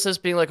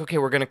publicist being like, okay,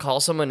 we're going to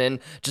call someone in.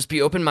 Just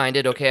be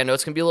open-minded. Okay, I know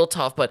it's going to be a little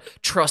tough, but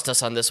trust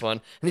us on this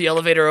one. And the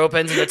elevator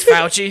opens, and it's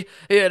Fauci,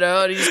 you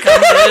know, and he just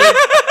comes in.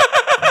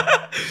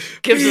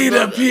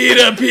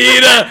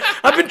 Peter.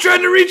 I've been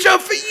trying to reach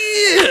out for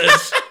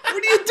years. What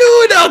are you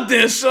doing out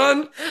there,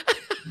 son?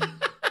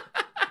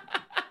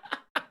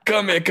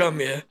 Come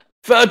here.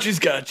 Fauci's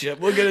got you.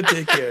 We're going to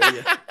take care of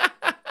you.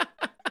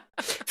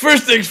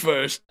 First things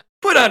first,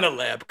 put on a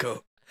lab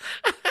coat.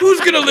 Who's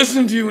going to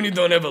listen to you when you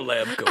don't have a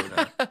lab coat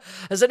on?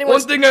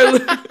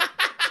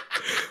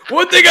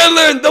 One thing I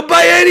learned, they'll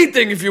buy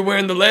anything if you're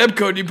wearing the lab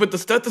coat and you put the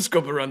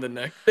stethoscope around the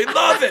neck. They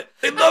love it.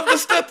 They love the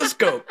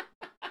stethoscope.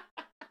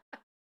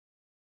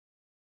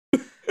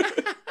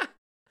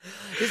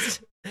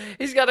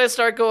 He's got to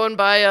start going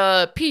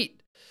by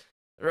Pete,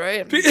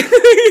 right?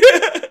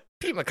 Yeah.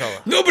 Pete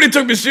McCullough. Nobody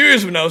took me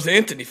serious when I was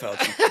Anthony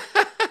Fauci.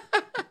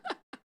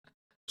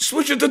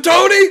 Switch it to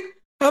Tony.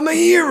 I'm a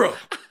hero.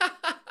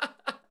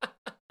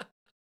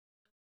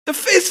 The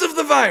face of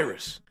the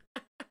virus.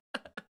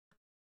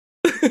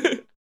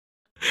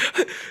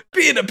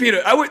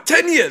 Peter, I went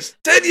 10 years.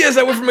 10 years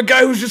I went from a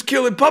guy who's just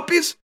killing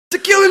puppies to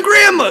killing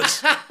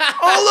grandmas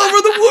all over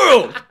the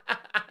world.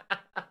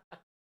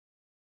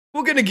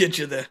 We're going to get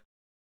you there.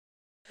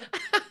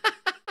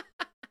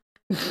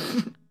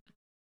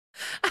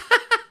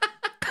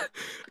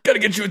 Gotta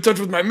get you in touch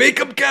with my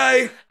makeup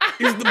guy.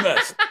 He's the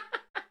best.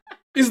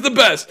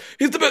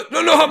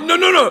 No.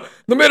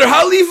 No matter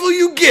how lethal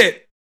you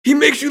get, he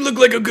makes you look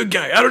like a good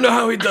guy. I don't know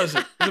how he does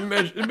it. He's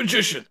a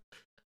magician.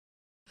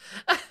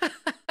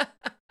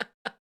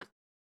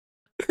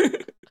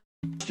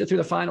 Through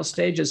the final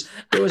stages,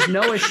 there was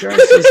no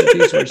assurances that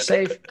these were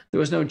safe. There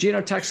was no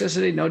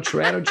genotoxicity, no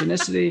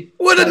teratogenicity.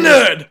 What a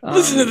nerd!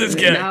 Listen to this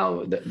guy.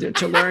 Now,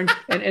 to learn,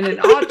 and in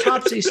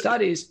autopsy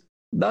studies,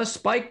 the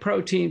spike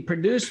protein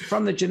produced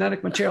from the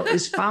genetic material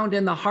is found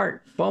in the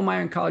heart.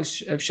 Bowmeyer and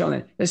colleagues have shown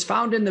it. It's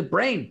found in the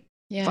brain.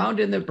 Yeah. Found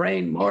in the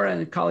brain, Mora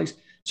and colleagues.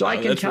 So I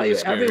can tell you,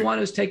 everyone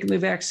who's taken the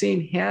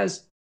vaccine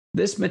has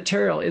this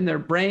material in their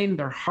brain,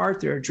 their heart,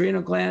 their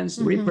adrenal glands,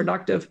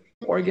 reproductive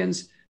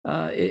organs.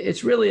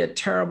 It's really a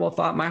terrible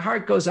thought. My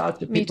heart goes out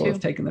to people who've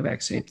taken the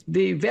vaccine.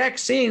 The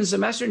vaccines, the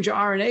messenger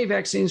RNA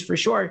vaccines for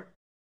sure,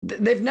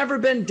 they've never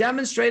been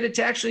demonstrated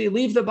to actually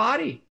leave the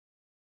body.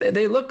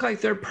 They look like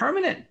they're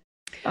permanent,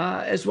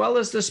 as well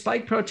as the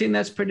spike protein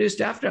that's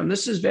produced after them.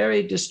 This is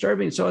very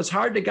disturbing. So it's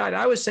hard to guide.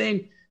 I was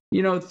saying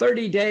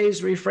 30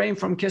 days refrain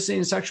from kissing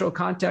and sexual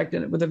contact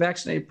with a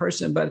vaccinated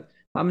person, but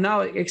I'm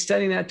now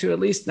extending that to at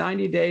least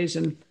 90 days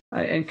and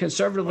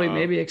conservatively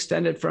maybe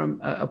extend it from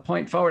a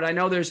point forward. I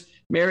know there's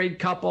married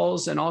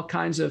couples and all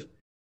kinds of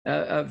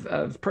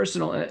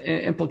personal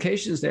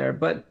implications there,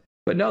 but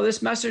no,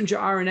 this messenger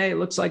RNA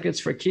looks like it's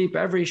for keep.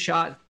 Every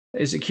shot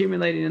is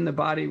accumulating in the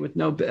body with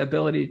no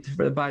ability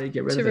for the body to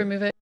get rid of it.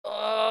 Remove it.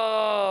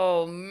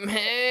 Oh,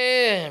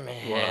 man.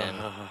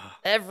 Wow.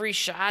 Every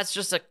shot's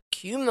just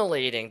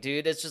accumulating,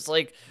 dude. It's just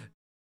like,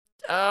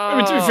 I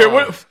mean, to be fair,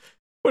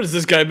 what has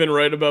this guy been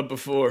right about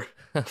before?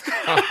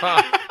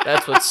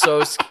 That's what's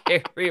so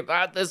scary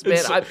about this,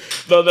 man.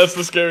 No, that's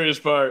the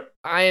scariest part.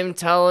 I am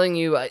telling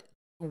you,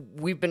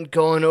 we've been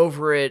going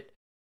over it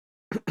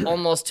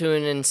almost to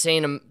an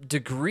insane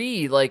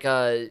degree. Like,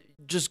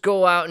 just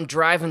go out and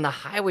drive on the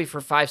highway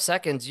for 5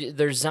 seconds.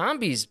 There's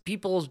zombies.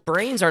 People's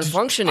brains aren't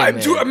functioning.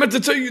 I meant to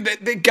tell you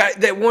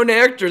that one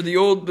actor,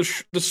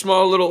 the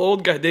small little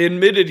old guy. They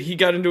admitted he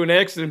got into an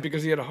accident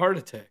because he had a heart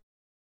attack.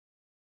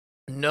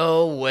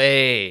 No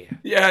way.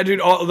 Yeah,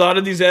 dude. A lot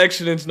of these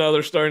accidents now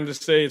they're starting to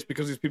say it's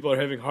because these people are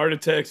having heart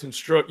attacks and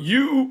stroke.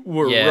 You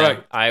were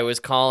right. I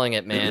was calling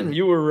it, man.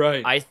 You were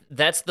right.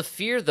 That's the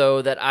fear,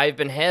 though, that I've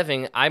been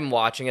having. I'm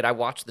watching it. I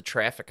watch the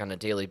traffic on a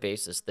daily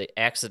basis. The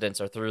accidents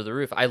are through the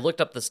roof. I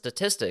looked up the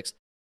statistics.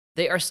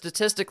 They are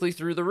statistically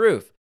through the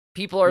roof.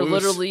 People are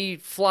literally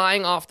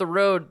flying off the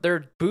road.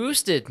 They're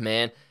boosted,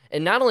 man.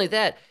 And not only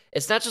that,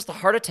 it's not just the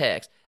heart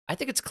attacks. I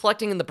think it's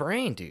collecting in the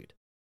brain, dude.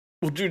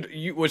 Well,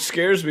 dude, what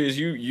scares me is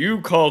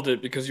you called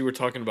it because you were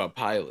talking about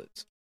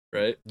pilots,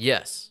 right?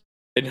 Yes.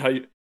 And how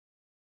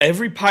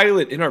every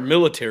pilot in our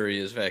military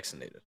is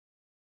vaccinated.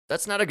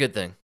 That's not a good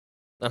thing.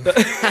 I'm going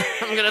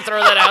to throw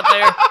that out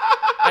there.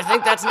 I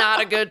think that's not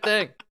a good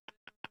thing.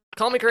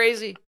 Call me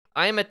crazy.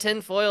 I am a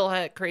tinfoil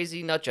hat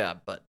crazy nut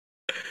job, but...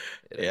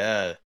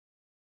 Yeah.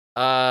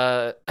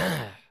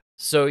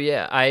 So,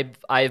 yeah,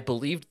 I've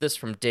believed this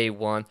from day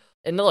one.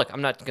 And look,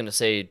 I'm not going to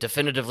say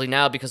definitively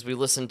now because we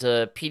listened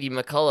to Petey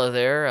McCullough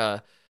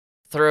there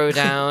throw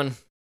down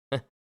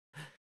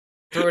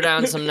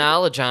some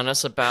knowledge on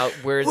us about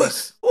where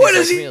this... What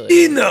does he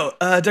mean, though?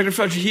 Dr.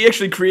 Fauci, he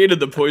actually created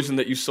the poison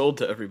that you sold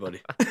to everybody.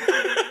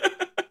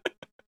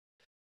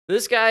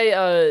 This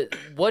guy,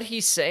 what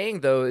he's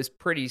saying, though, is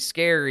pretty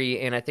scary,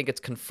 and I think it's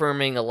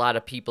confirming a lot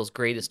of people's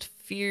greatest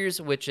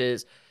fears, which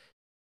is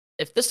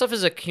if this stuff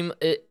is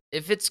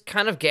if it's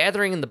kind of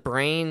gathering in the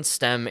brain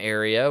stem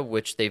area,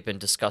 which they've been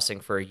discussing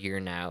for a year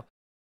now,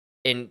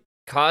 and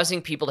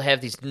causing people to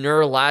have these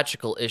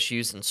neurological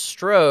issues and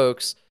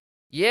strokes,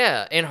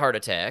 and heart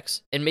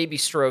attacks, and maybe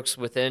strokes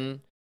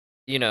within,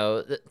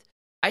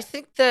 I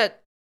think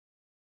that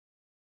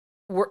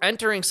we're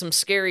entering some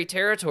scary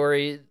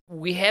territory.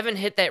 We haven't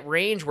hit that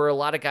range where a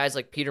lot of guys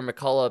like Peter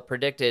McCullough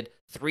predicted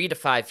 3 to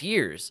 5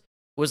 years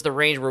was the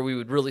range where we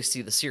would really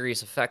see the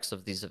serious effects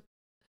of these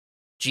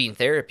gene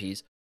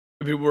therapies.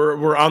 I mean,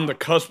 we're on the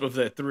cusp of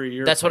that 3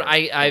 year. That's what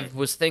I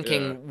was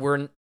thinking.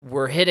 Yeah.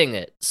 We're hitting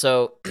it.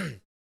 So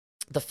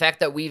the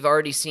fact that we've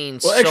already seen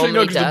actually,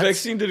 no, because the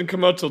vaccine didn't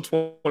come out till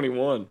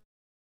 2021.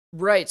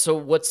 Right. So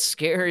what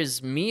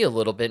scares me a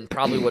little bit, and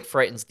probably what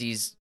frightens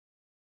these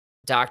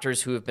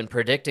doctors who have been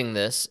predicting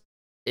this,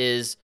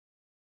 is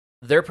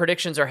their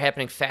predictions are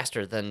happening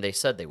faster than they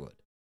said they would.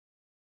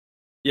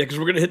 Yeah, because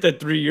we're gonna hit that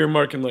 3 year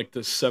mark in like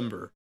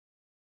December.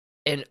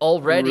 And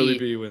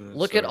already,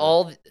 look at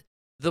all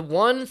the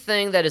one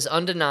thing that is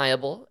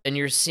undeniable, and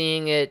you're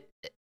seeing it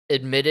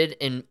admitted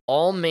in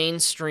all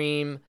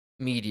mainstream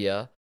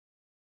media,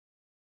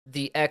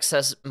 the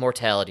excess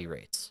mortality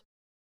rates.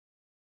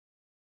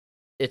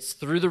 It's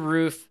through the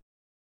roof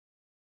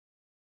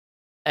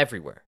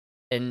everywhere,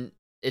 and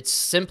it's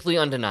simply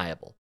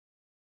undeniable.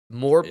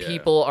 More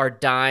people are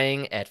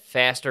dying at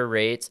faster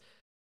rates.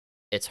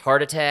 It's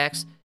heart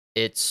attacks,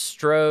 it's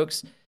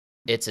strokes,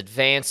 it's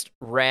advanced,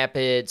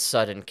 rapid,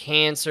 sudden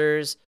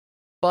cancers,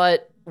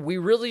 but we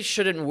really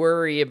shouldn't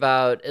worry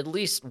about at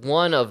least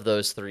one of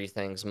those three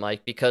things,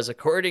 Mike, because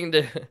according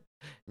to,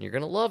 you're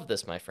going to love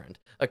this, my friend,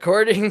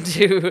 according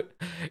to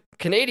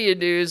Canadian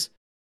news,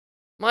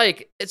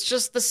 Mike, it's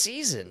just the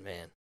season,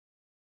 man.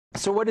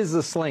 So what is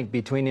this link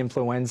between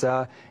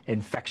influenza,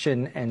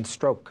 infection, and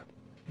stroke?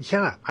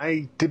 Yeah,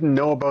 I didn't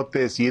know about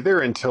this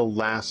either until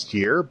last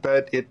year,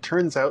 but it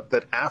turns out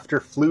that after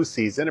flu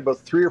season, about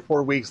 3 or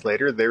 4 weeks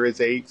later, there is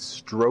a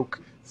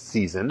stroke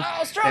season.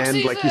 Oh, stroke and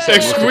season! Like you said,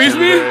 Excuse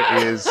me?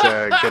 Is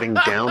getting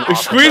down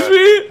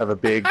of a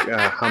big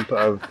hump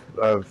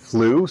of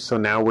flu, so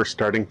now we're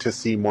starting to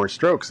see more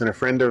strokes. And a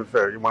friend of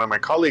one of my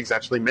colleagues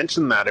actually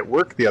mentioned that at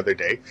work the other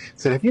day.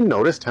 Said, have you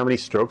noticed how many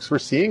strokes we're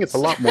seeing? It's a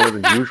lot more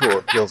than usual,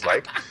 it feels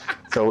like.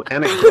 So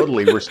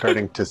anecdotally, we're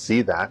starting to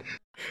see that.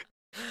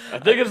 I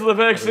think it's the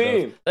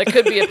vaccine. That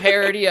could be a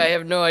parody. I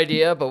have no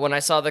idea. But when I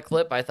saw the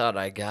clip, I thought,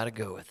 I gotta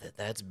go with it.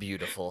 That's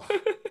beautiful.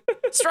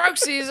 Stroke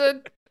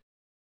season.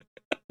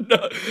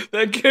 No,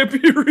 that can't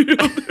be real.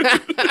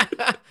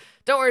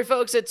 Don't worry,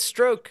 folks. It's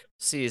stroke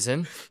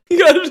season. You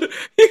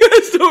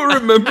guys don't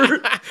remember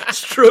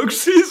stroke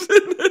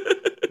season?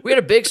 We had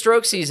a big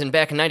stroke season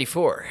back in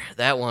 '94.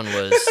 That one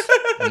was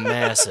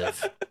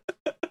massive.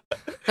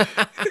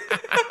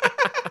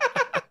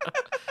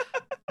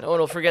 No one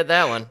will forget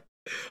that one.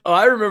 Oh,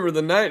 I remember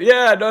the night.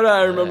 Yeah, no,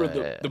 I remember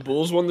the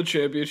Bulls won the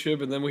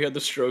championship, and then we had the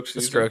stroke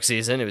season. The stroke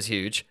season, it was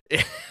huge.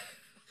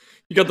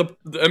 You got the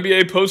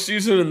NBA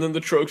postseason, and then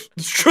the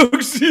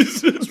stroke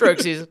season.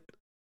 Stroke season.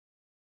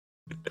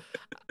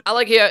 I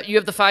like you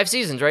have the 5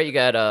 seasons, right? You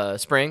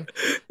got spring,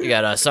 you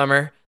got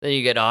summer, then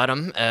you get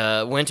autumn,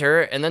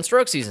 winter, and then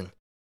stroke season.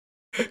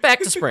 Back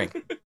to spring.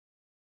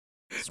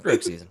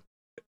 Stroke season.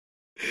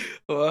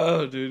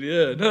 Wow, dude.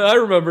 Yeah, no, I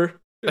remember.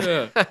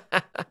 Yeah.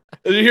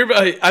 I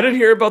didn't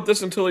hear about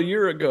this until a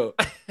year ago.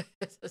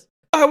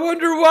 I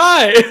wonder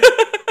why.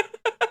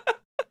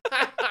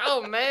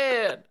 Oh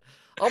man,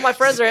 all my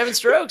friends are having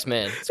strokes,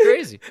 man. It's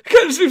crazy. It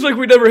kind of seems like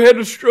we never had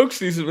a stroke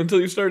season until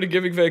you started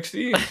giving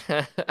vaccines.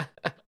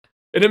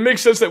 And it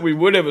makes sense that we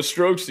would have a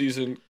stroke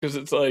season because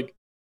it's like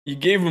you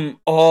gave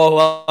them all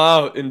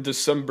out in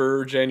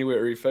December,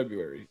 January,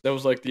 February. That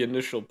was like the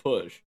initial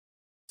push.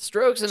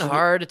 Strokes and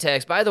heart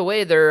attacks. By the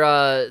way,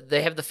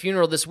 they have the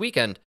funeral this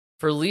weekend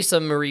for Lisa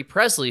Marie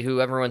Presley,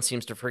 who everyone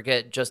seems to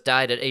forget just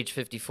died at age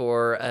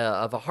 54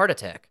 of a heart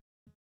attack.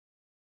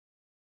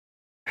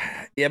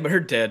 Yeah, but her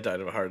dad died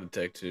of a heart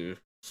attack too.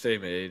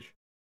 Same age.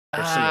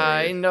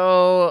 I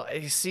know.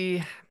 I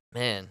see,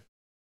 man.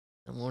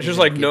 It's just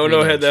like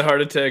No had that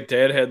heart attack.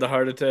 Dad had the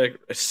heart attack.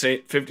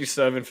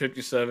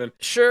 57.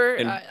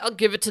 Sure, I'll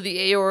give it to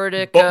the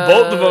aortic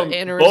both of them.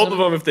 aneurysm. Both of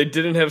them, if they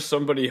didn't have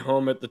somebody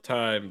home at the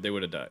time, they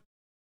would have died.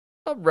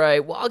 All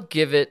right. Well, I'll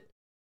give it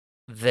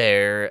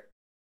there.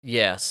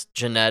 Yes,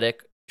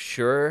 genetic,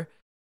 sure.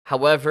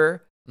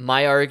 However,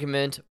 my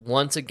argument,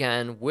 once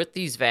again, with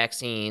these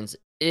vaccines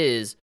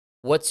is,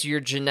 what's your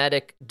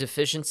genetic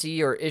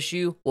deficiency or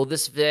issue? Well,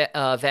 this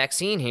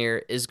vaccine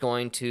here is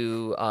going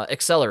to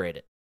accelerate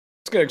it.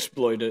 It's going to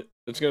exploit it.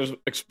 It's going to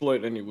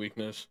exploit any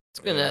weakness.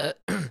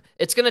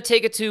 It's gonna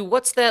take it to,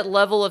 what's that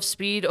level of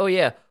speed? Oh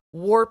yeah,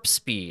 warp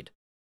speed.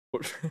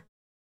 There's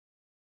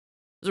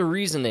a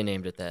reason they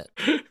named it that.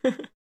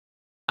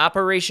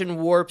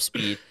 Operation Warp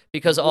Speed,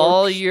 because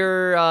all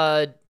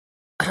your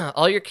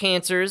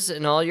cancers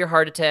and all your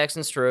heart attacks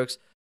and strokes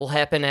will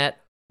happen at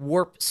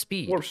warp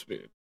speed. Warp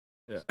speed.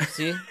 Yeah.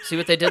 See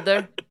what they did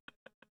there?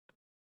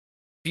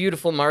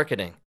 Beautiful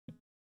marketing.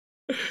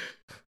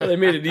 Well, they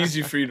made it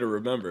easy for you to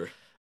remember.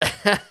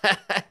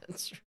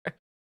 That's right.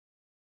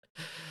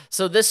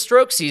 So this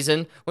stroke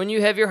season, when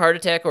you have your heart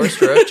attack or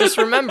stroke, just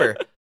remember,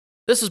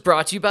 this was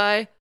brought to you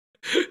by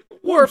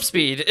Warp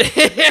Speed.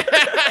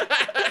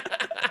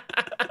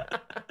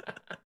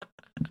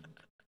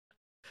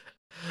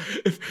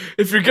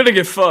 If you're gonna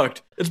get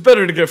fucked, it's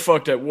better to get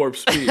fucked at warp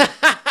speed.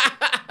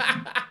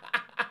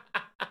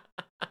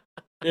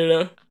 You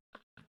know?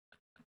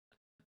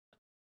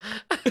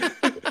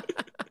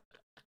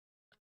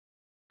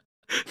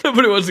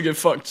 Nobody wants to get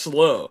fucked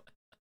slow.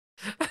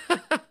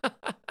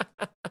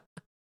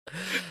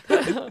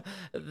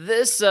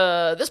 This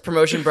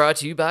promotion brought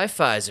to you by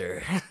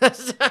Pfizer.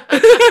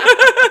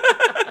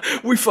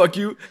 We fuck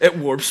you at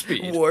warp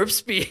speed. Warp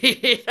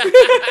speed.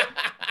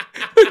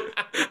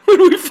 When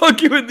we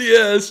fuck you in the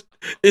ass,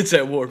 it's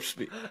at warp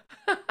speed.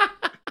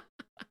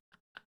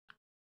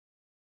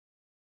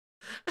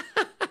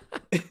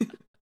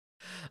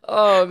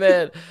 Oh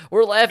man,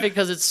 we're laughing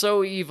because it's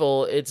so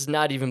evil, it's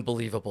not even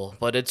believable,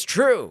 but it's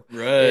true.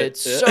 Right.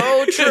 It's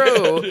so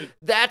true.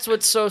 That's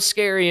what's so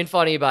scary and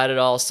funny about it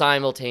all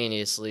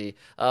simultaneously.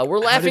 We're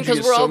laughing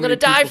because we're all going to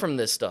die from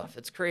this stuff.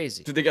 It's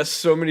crazy. Dude, they got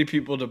so many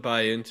people to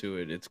buy into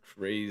it. It's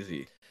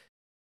crazy.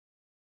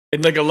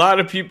 And like a lot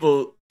of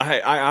people,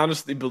 I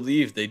honestly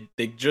believe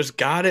they just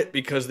got it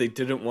because they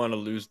didn't want to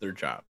lose their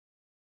job.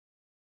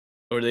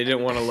 Or they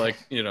didn't want to, like,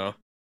 you know,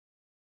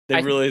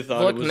 they really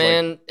thought it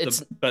was it's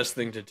the best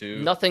thing to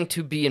do. Nothing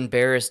to be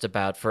embarrassed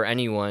about for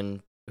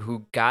anyone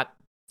who got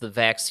the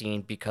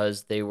vaccine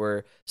because they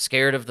were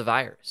scared of the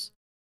virus.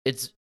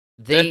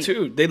 That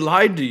too. They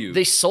lied to you.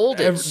 They sold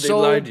it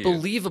so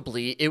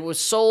believably. It was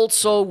sold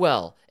so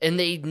well, and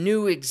they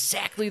knew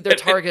exactly their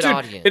target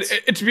audience.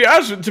 And to be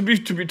honest, to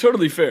be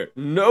totally fair,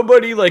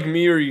 nobody like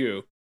me or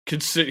you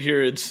could sit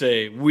here and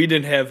say we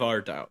didn't have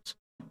our doubts.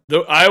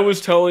 Though I was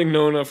telling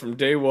Nona from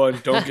day one,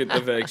 don't get the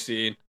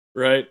vaccine,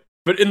 right?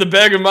 But in the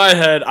back of my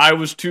head, I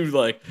was too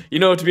like, you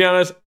know, to be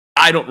honest,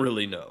 I don't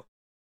really know.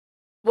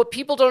 What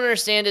people don't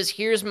understand is,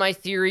 here's my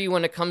theory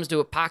when it comes to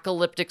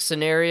apocalyptic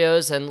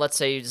scenarios and, let's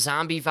say,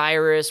 zombie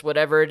virus,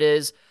 whatever it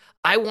is.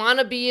 I want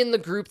to be in the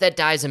group that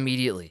dies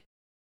immediately.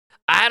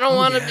 I don't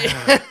want to be.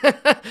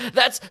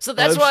 That's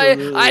why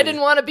I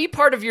didn't want to be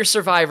part of your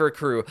survivor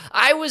crew.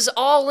 I was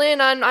all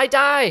in on, I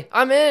die.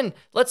 I'm in.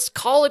 Let's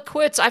call it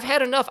quits. I've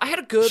had enough. I had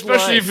a good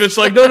Especially life. If it's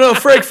like, no,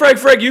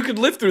 Frank, you can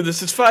live through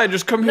this. It's fine.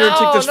 Just come here and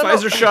take this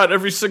Pfizer shot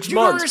every 6 months. You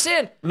don't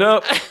understand.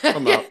 No,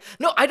 I'm out.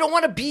 No, I don't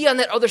want to be on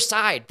that other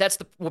side. That's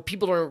what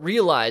people don't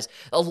realize.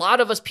 A lot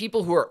of us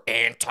people who are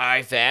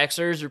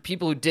anti-vaxxers or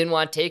people who didn't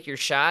want to take your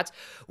shots,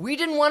 we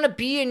didn't want to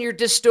be in your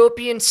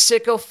dystopian,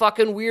 sicko,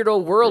 fucking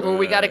weirdo world where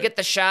we got to get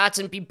the shots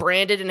and be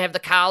branded and have the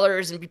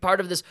collars and be part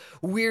of this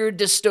weird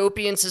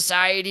dystopian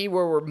society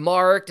where we're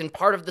marked and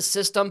part of the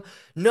system.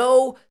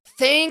 No,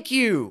 thank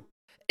you.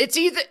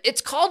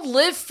 It's called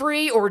live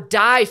free or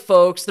die,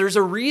 folks. There's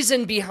a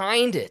reason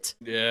behind it.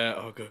 Yeah,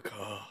 oh good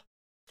call.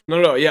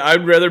 No, yeah,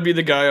 I'd rather be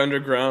the guy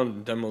underground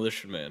than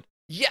Demolition Man.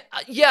 Yeah,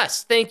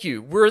 yes, thank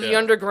you. We're the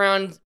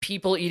underground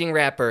people eating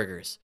rat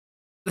burgers.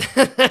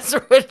 That's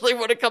really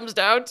what it comes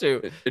down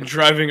to. And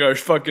driving our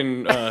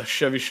fucking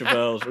Chevy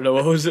Chevelles. No,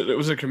 what was it? It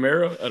was a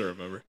Camaro? I don't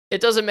remember.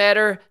 It doesn't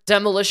matter.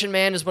 Demolition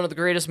Man is one of the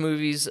greatest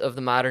movies of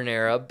the modern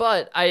era.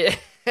 But I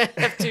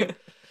have to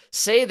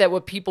say that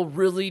what people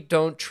really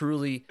don't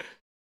truly,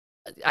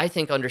 I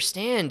think,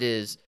 understand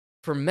is,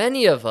 for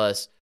many of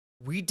us,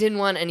 we didn't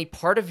want any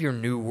part of your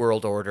new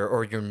world order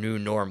or your new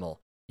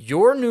normal.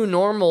 Your new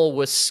normal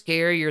was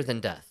scarier than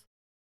death.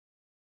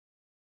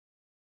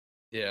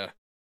 Yeah,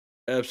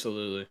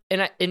 absolutely.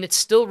 And it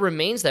still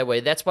remains that way.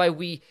 That's why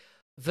we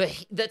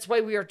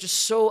are just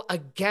so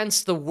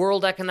against the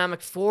World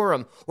Economic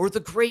Forum or the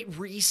Great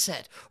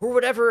Reset or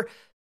whatever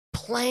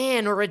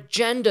plan or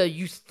agenda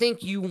you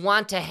think you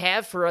want to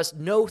have for us.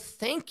 No,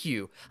 thank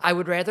you. I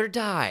would rather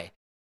die.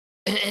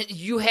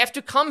 You have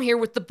to come here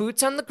with the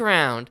boots on the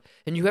ground,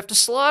 and you have to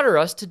slaughter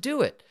us to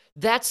do it.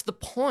 That's the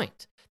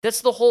point.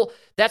 That's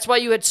why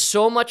you had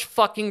so much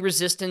fucking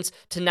resistance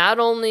to not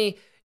only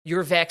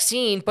your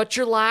vaccine, but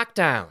your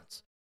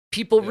lockdowns.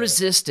 People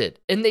resisted,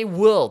 and they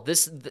will.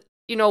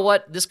 You know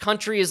what? This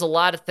country is a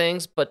lot of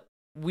things, but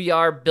we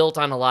are built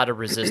on a lot of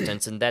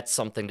resistance, and that's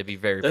something to be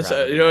very proud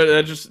of. You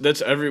know,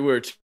 that's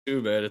everywhere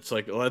too, man. It's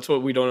like, well, that's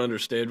what we don't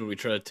understand when we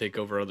try to take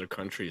over other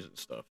countries and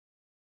stuff.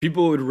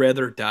 People would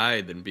rather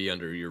die than be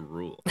under your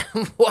rule.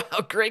 Wow,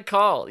 great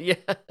call. Yes.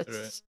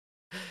 Right.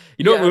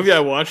 You know what movie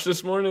I watched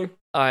this morning?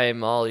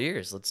 I'm all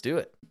ears. Let's do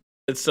it.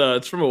 It's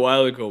from a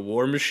while ago,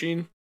 War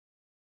Machine.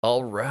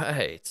 All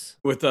right.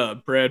 With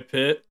Brad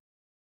Pitt.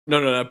 No,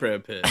 not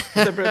Brad Pitt. Is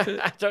that Brad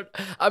Pitt?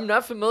 I'm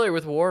not familiar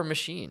with War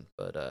Machine,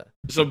 but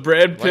so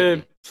Brad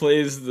Pitt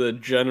plays the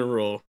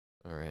general.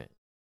 All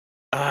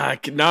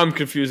right. Now I'm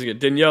confusing it.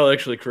 Danielle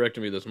actually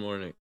corrected me this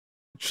morning.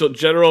 So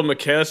General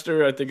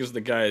McCaster, I think, is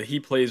the guy.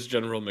 He plays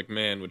General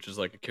McMahon, which is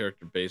like a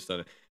character based on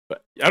it.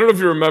 But I don't know if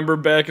you remember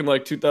back in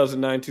like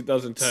 2009,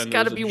 2010. It's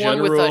got to be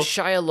one with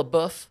Shia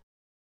LaBeouf.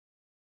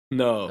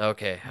 No.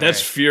 Okay.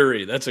 That's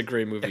Fury. That's a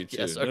great movie, too.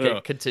 Yes, okay,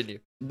 no. Continue.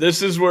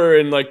 This is where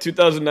in like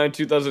 2009,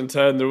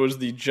 2010, there was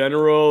the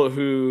general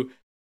who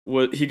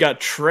he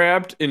got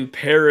trapped in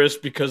Paris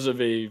because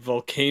of a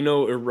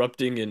volcano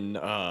erupting in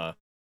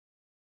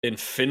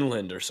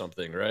Finland or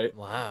something, right?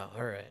 Wow,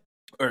 all right.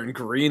 Or in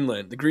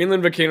Greenland. The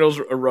Greenland volcano's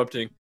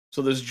erupting.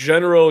 So this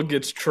general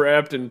gets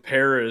trapped in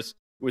Paris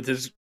with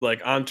his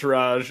like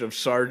entourage of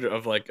sergeant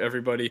of like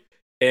everybody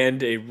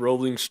and a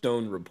Rolling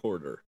Stone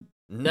reporter.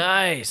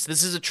 Nice.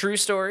 This is a true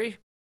story?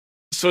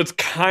 So it's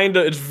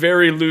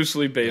very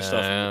loosely based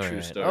off of a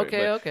true story.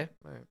 Okay.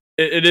 All right.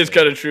 It is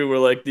kind of true where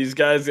like these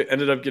guys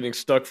ended up getting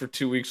stuck for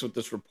 2 weeks with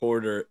this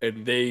reporter,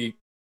 and they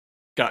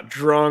got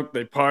drunk,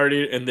 they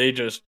partied, and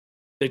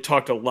they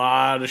talked a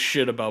lot of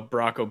shit about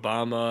Barack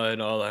Obama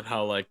and all that,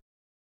 how like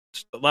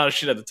a lot of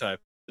shit at the time.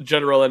 The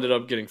general ended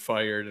up getting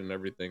fired and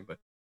everything, but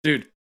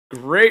dude,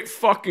 great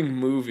fucking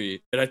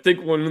movie. And I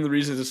think one of the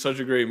reasons it's such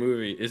a great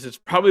movie is it's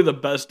probably the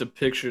best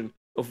depiction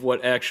of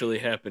what actually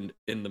happened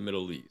in the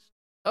Middle East.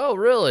 Oh,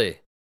 really?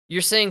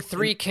 You're saying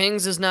Three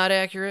Kings is not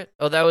accurate?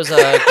 Oh, that was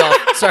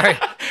Gulf. Sorry.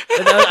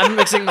 I'm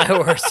mixing my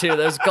words too.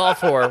 That was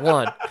Gulf War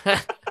 1.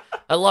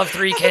 I love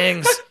Three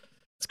Kings.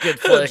 It's a good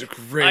flick. That's a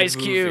great Ice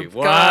movie. Cube.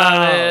 Wow.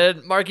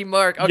 God, Marky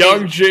Mark. Okay.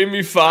 Young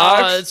Jamie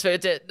Foxx. Oh, it's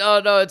fantastic.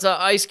 No, it's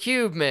Ice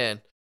Cube,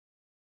 man.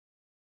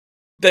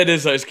 That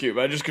is Ice Cube.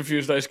 I just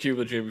confused Ice Cube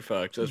with Jamie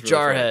Foxx. That's really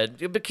Jarhead.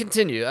 Funny. But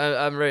continue.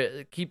 I'm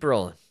ready. Keep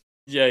rolling.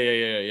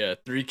 Yeah.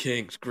 Three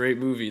Kings. Great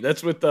movie.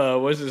 That's with,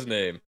 what's his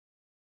name?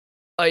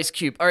 Ice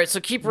Cube. All right, so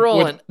keep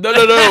rolling. No,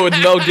 with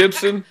Mel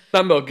Gibson.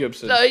 Not Mel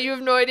Gibson. No, you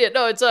have no idea.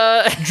 No, it's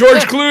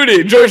George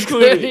Clooney. George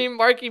Clooney.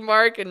 Marky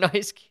Mark and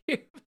Ice Cube.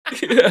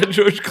 Yeah,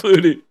 George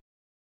Clooney.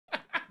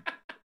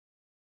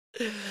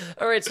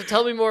 All right, so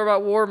tell me more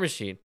about War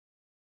Machine.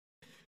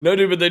 No,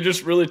 dude, but they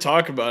just really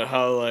talk about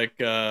how, like,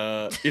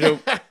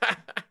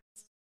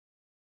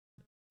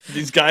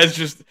 these guys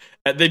just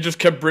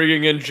kept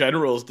bringing in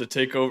generals to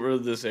take over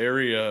this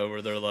area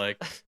where they're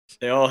like,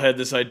 they all had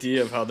this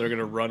idea of how they're going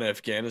to run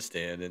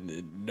Afghanistan,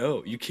 and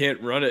no, you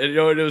can't run it. And,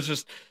 it was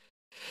just,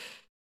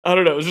 I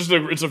don't know,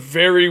 it's a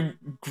very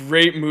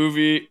great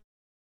movie,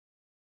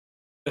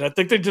 and I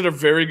think they did a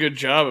very good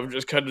job of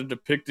just kind of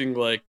depicting,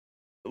 like,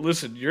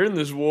 listen, you're in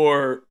this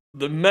war,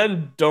 the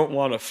men don't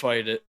want to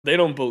fight it, they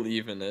don't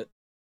believe in it,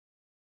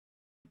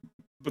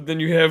 but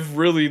then you have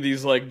really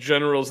these, like,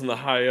 generals and the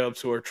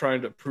high-ups who are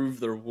trying to prove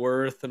their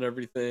worth and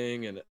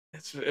everything, and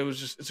it's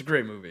a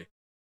great movie.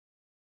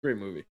 Great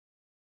movie.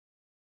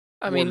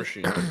 I mean,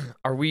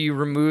 are we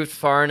removed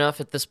far enough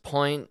at this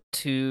point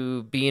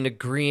to be in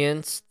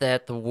agreement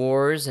that the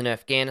wars in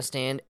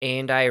Afghanistan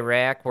and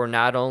Iraq were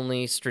not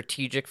only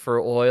strategic for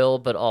oil,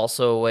 but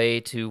also a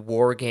way to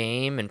war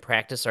game and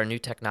practice our new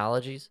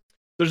technologies?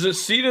 There's a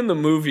scene in the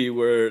movie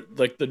where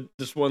like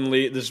this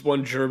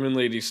one German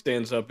lady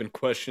stands up and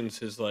questions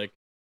his like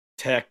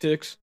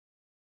tactics,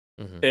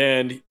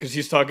 and because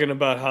he's talking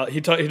about how he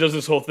does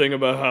this whole thing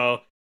about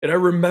how, and I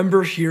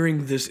remember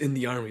hearing this in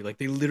the army, like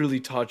they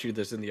literally taught you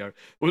this in the army.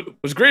 What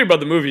was great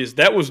about the movie is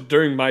that was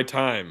during my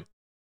time.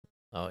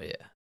 Oh yeah,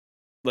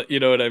 like,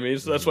 you know what I mean?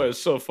 So that's why it's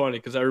so funny,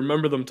 because I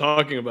remember them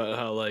talking about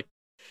how like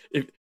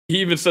if he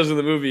even says in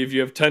the movie, if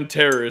you have 10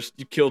 terrorists,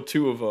 you kill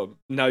 2 of them.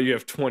 Now you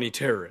have 20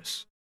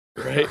 terrorists.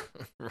 Right?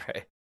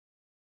 Right.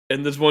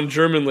 And this one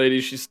German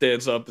lady, she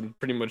stands up and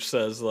pretty much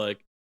says,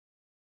 like,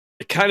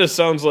 it kind of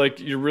sounds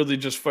like you're really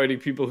just fighting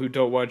people who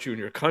don't want you in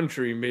your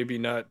country, maybe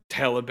not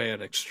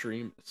Taliban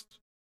extremists.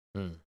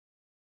 And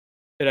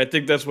I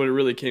think that's what it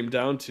really came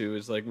down to,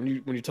 is like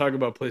when you talk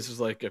about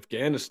places like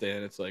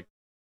Afghanistan, it's like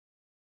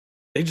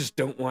they just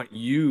don't want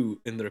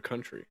you in their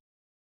country.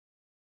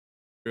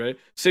 Right?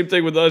 Same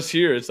thing with us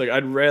here. It's like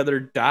I'd rather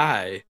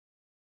die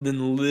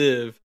than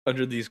live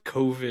under these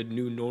COVID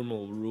new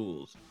normal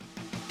rules.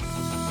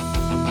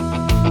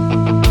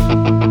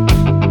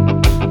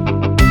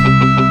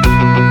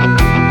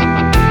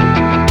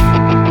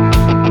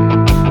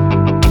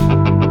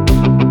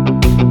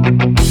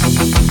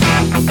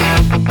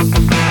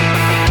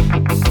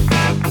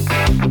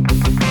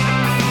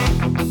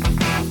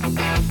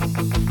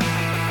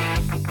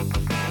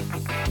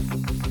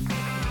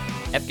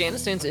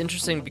 Afghanistan's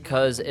interesting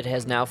because it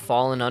has now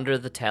fallen under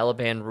the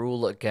Taliban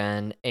rule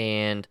again,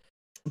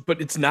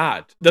 but it's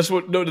not. That's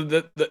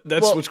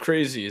what's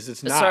crazy is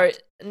it's not. Sorry,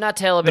 not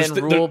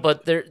Taliban rule,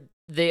 but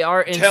they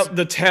are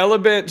the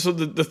Taliban. So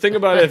the thing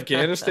about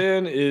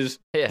Afghanistan is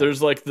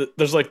there's like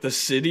the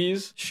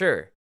cities.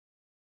 Sure.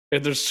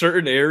 And there's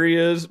certain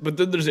areas, but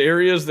then there's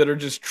areas that are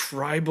just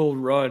tribal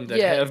run that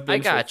have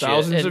been for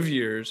thousands of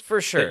years. For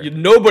sure. That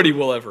nobody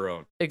will ever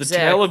own.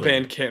 Exactly. The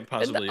Taliban can't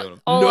possibly own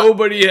them.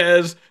 Nobody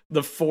has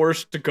the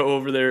force to go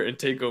over there and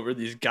take over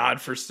these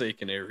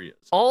godforsaken areas.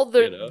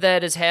 That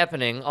is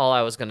happening, all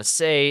I was going to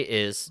say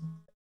is,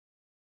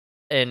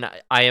 and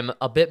I am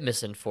a bit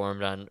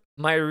misinformed on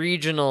my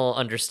regional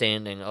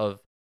understanding of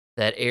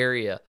that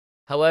area.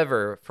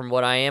 However, from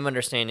what I am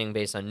understanding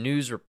based on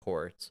news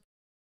reports,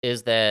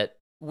 is that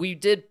when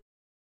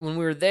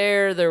we were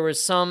there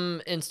was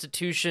some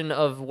institution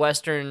of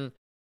Western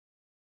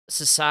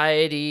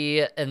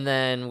society, and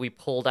then we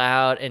pulled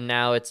out, and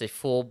now it's a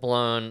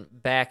full-blown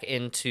back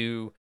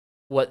into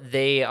what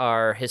they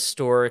are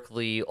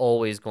historically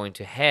always going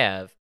to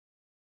have.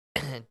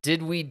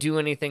 Did we do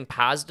anything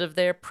positive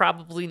there?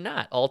 Probably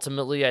not.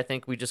 Ultimately, I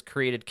think we just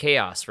created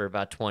chaos for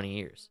about 20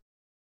 years.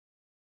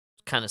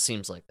 Kind of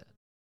seems like that.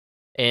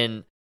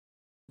 And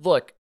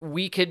look,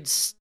 we could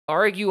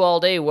argue all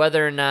day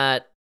whether or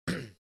not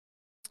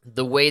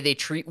the way they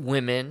treat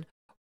women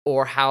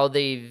or how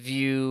they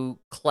view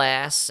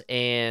class,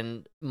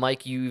 and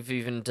Mike, you've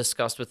even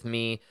discussed with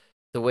me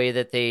the way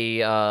that they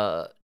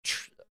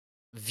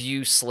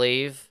view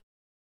slave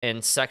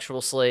and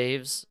sexual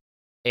slaves,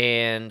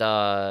 and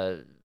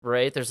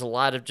right, there's a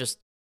lot of just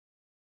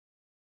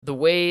the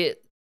way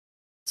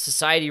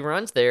society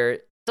runs there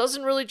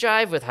doesn't really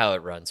jive with how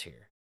it runs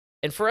here.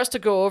 And for us to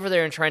go over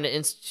there and trying to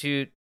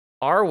institute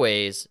our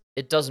ways,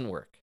 it doesn't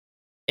work.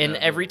 And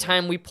every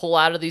time we pull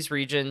out of these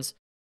regions,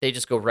 they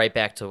just go right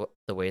back to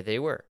the way they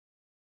were.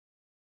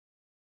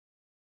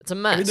 It's a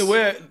mess. I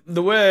mean,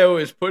 the way I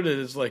always put it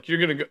is like, you're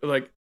gonna go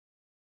like,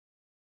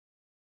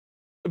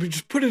 I mean,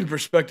 just put it in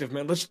perspective,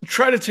 man. Let's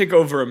try to take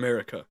over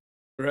America,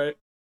 right?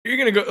 You're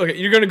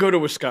gonna go to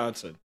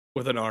Wisconsin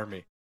with an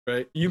army,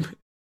 right? You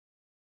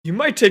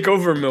might take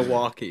over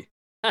Milwaukee,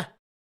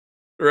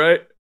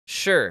 right?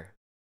 Sure.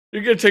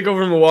 You're gonna take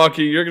over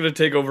Milwaukee. You're gonna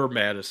take over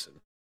Madison,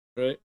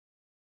 right?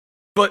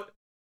 But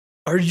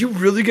are you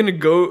really going to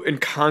go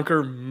and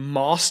conquer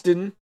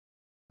Boston?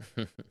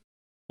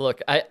 Look,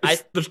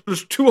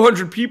 there's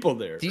 200 people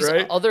there. These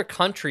right? other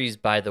countries,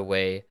 by the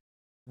way,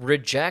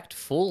 reject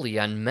fully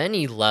on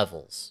many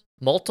levels,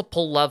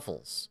 multiple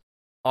levels,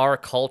 our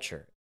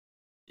culture.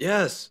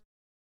 Yes.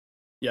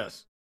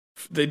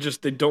 They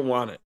don't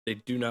want it. They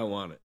do not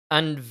want it.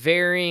 On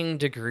varying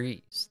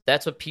degrees.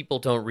 That's what people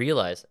don't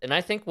realize. And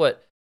I think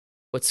what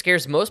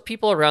scares most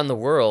people around the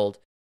world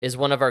is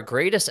one of our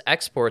greatest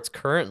exports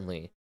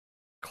currently,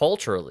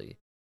 culturally,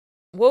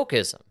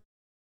 wokeism.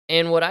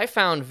 And what I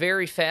found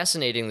very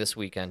fascinating this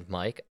weekend,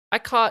 Mike, I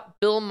caught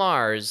Bill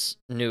Maher's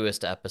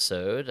newest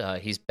episode.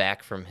 He's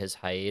back from his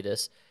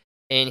hiatus,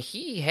 and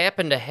he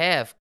happened to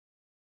have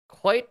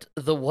quite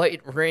the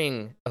right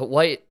wing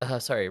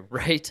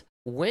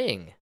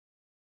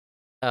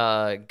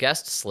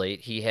guest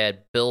slate. He had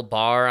Bill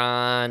Barr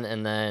on,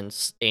 and then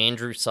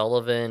Andrew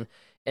Sullivan.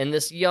 And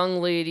this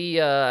young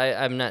lady,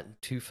 I'm not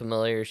too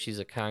familiar. She's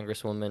a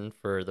congresswoman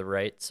for the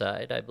right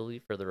side, I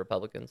believe, for the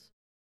Republicans.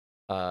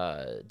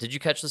 Did you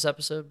catch this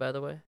episode, by the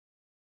way?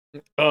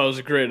 Oh, it was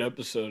a great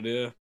episode,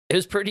 yeah. It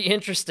was pretty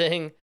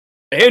interesting.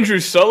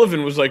 Andrew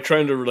Sullivan was like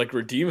trying to like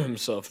redeem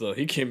himself, though.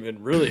 He came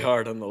in really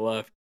hard on the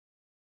left.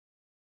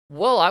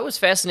 Well, I was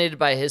fascinated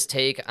by his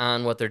take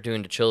on what they're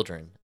doing to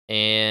children.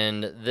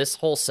 And this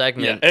whole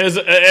segment... Yeah,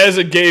 as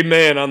a gay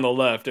man on the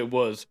left, it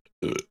was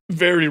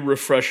very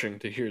refreshing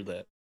to hear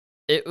that.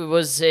 It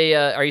was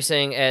are you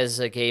saying as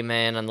a gay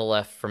man on the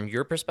left from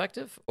your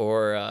perspective?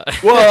 Or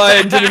Well,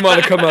 I didn't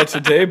want to come out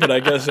today, but I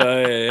guess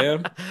I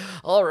am.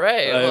 All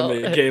right. I'm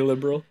a gay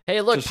liberal.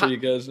 Hey, look, just so you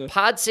guys know.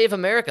 Pod Save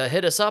America,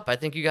 hit us up. I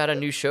think you got a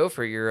new show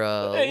for your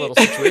little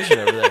situation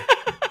over there.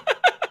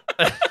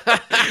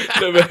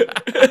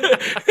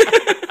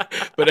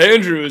 But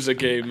Andrew is a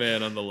gay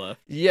man on the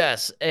left.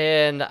 Yes,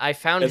 and I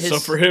found so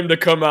for him to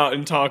come out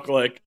and talk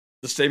like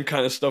the same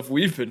kind of stuff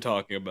we've been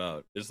talking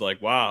about is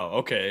like, wow,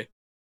 okay.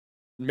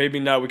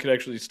 Maybe now we could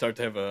actually start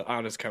to have an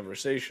honest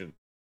conversation.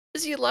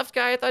 Is he a left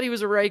guy? I thought he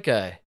was a right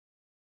guy.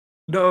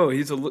 No,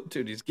 he's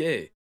he's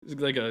gay. He's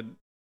like I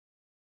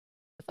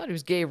thought he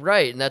was gay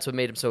right, and that's what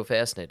made him so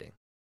fascinating.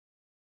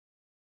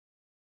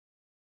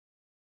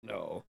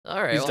 No.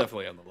 All right. He's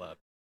definitely on the left.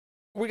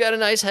 We got a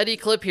nice heady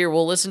clip here.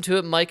 We'll listen to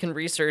it. Mike can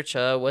research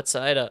what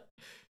side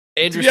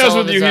Andrew to be honest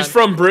Sullivan with you, he's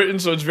from Britain,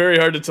 so it's very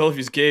hard to tell if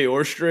he's gay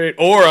or straight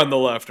or on the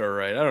left or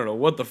right. I don't know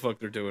what the fuck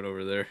they're doing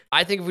over there.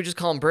 I think if we just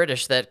call him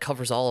British, that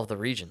covers all of the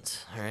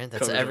regions. All right,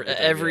 that's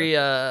every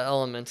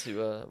element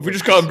to. If we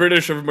just call him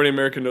British, everybody in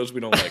America knows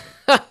we don't like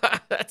him.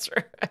 That's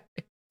right.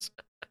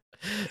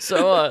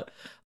 So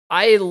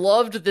I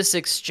loved this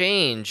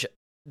exchange.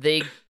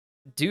 They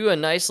do a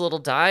nice little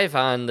dive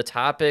on the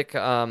topic.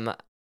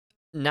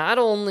 Not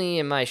only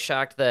am I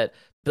shocked that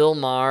Bill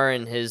Maher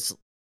and his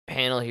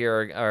panel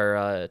here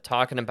are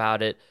talking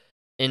about it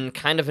in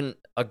kind of an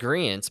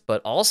agreement,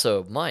 but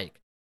also, Mike,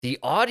 the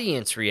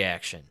audience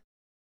reaction.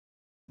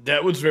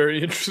 That was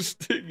very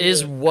interesting.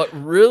 Is what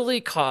really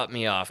caught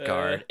me off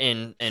guard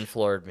and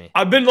floored me.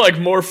 I've been like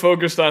more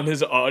focused on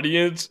his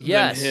audience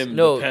than him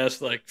the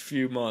past like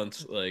few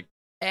months. Like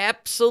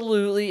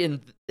absolutely,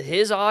 and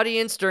his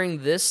audience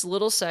during this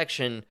little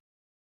section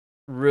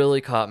really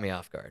caught me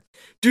off guard.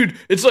 Dude,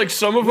 it's like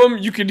some of them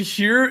you could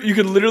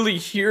literally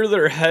hear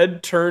their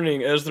head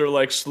turning as they're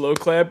like slow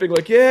clapping,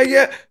 like,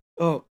 yeah.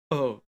 Oh,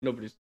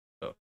 nobody's.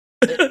 Oh.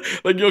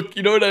 Like,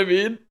 you know what I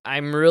mean?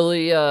 I'm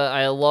really,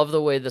 I love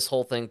the way this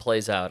whole thing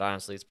plays out,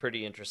 honestly. It's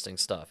pretty interesting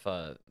stuff.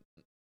 And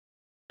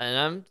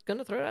I'm going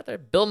to throw it out there.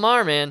 Bill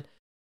Maher, man,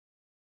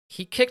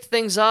 he kicked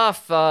things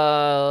off with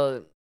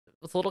a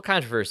little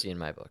controversy in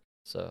my book.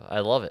 So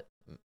I love it.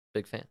 I'm a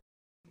big fan.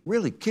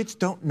 Really, kids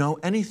don't know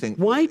anything.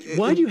 Why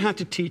do you have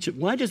to teach it?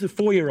 Why does a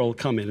 4-year-old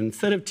come in, and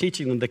instead of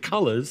teaching them the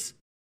colors,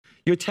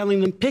 you're telling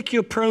them, pick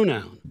your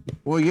pronoun?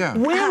 Well, yeah.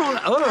 Where on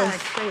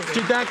earth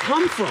did that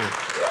come from?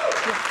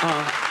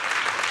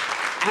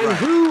 And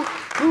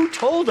who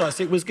told us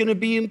it was going to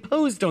be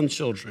imposed on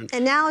children?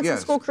 And now it's in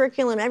school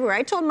curriculum everywhere.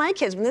 I told my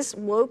kids when this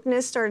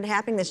wokeness started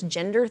happening, this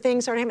gender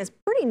thing started happening, it's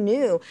pretty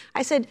new.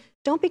 I said,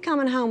 don't be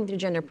coming home with your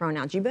gender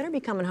pronouns. You better be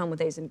coming home with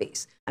A's and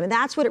B's. I mean,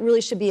 that's what it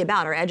really should be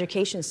about, our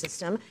education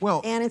system.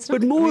 Well, and it's not,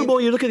 but more and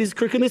more you look at these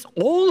curriculum, it's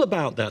all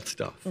about that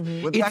stuff.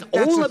 Mm-hmm. Well, it's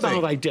all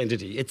about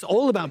identity. It's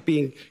all about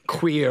being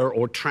queer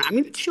or trans. I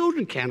mean,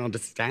 children can't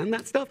understand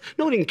that stuff.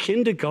 Not in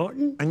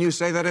kindergarten. And you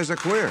say that as a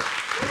queer.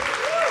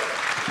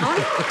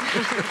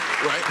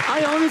 Right.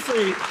 I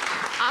honestly,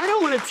 I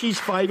don't want to teach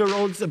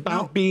 5-year-olds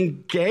about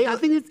being gay. I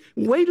think it's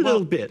wait a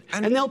little bit,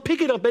 and they'll pick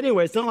it up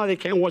anyway. It's not like they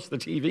can't watch the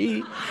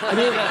TV. I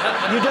mean,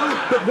 you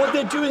don't. But what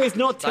they're doing is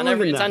not telling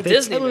them that.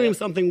 They're telling them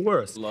something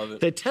worse. Love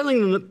it. They're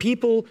telling them that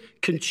people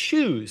can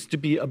choose to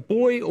be a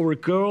boy or a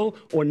girl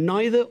or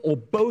neither or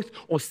both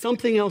or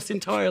something else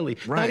entirely.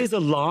 Right. That is a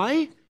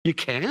lie. You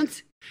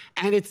can't,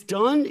 and it's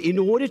done in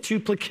order to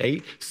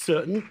placate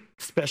certain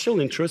special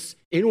interests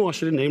in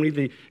Washington, namely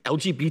the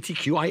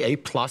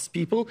LGBTQIA plus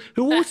people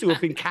who also have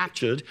been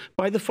captured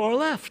by the far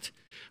left.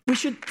 We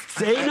should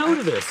say no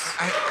to this.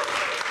 I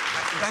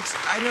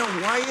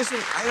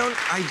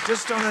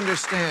just don't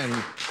understand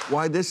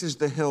why this is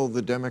the hill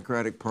the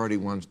Democratic Party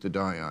wants to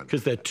die on.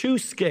 Because they're too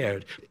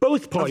scared.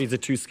 Both parties are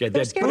too scared.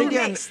 They're scared of the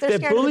base. They're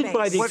bullied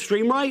by the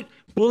extreme right,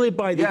 bullied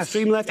by the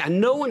extreme left, and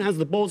no one has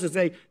the balls to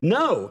say,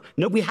 no,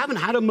 we haven't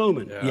had a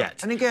moment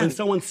yet. And again, when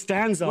someone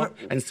stands up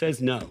and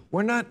says no.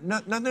 We're not,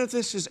 none of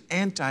this is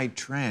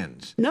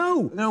anti-trans.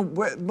 No.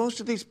 Most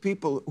of these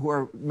people who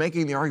are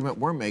making the argument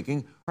we're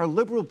making are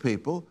liberal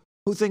people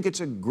who think it's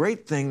a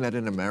great thing that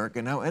in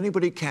America now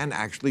anybody can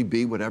actually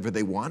be whatever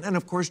they want. And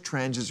of course,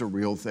 trans is a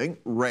real thing,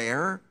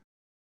 rare,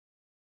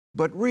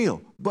 but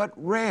real, but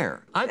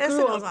rare. I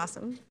grew up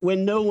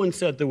when no one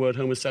said the word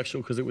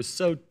homosexual because it was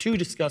too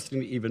disgusting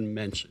to even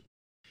mention.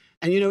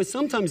 And it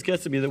sometimes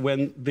gets to me that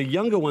when the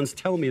younger ones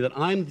tell me that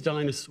I'm the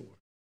dinosaur,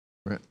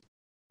 right.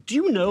 Do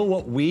you know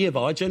what we of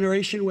our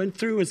generation went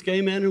through as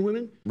gay men and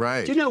women?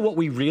 Right. Do you know what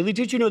we really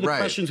did? Do you know the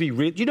questions we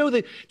really? Do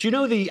you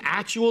know the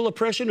actual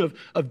oppression of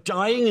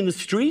dying in the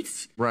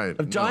streets? Right.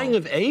 Of dying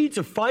of AIDS,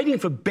 of fighting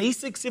for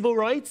basic civil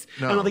rights?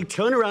 No. And they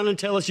turn around and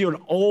tell us you're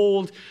an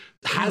old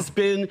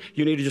has-been,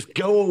 you need to just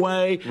go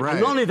away. Right.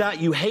 And not only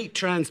that, you hate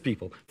trans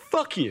people.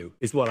 Fuck you,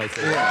 is what I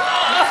say.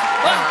 Yeah.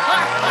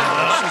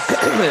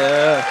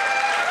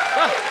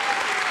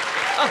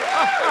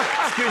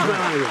 Excuse my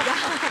language.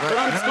 But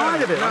I'm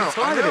tired of it. I'm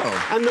tired of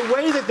it. And the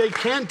way that they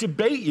can't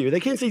debate you, they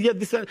can't say, yeah,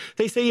 this,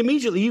 they say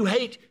immediately, you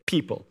hate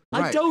people.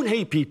 Right. I don't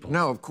hate people.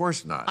 No, of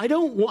course not. I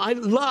don't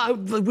want, I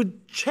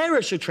would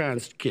cherish a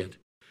trans kid.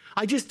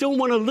 I just don't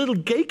want a little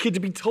gay kid to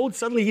be told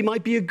suddenly he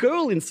might be a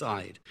girl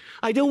inside.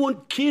 I don't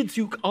want kids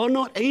who are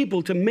not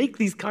able to make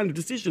these kind of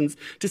decisions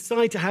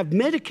decide to have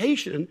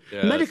medication,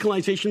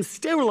 medicalization,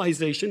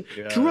 sterilization,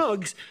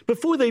 drugs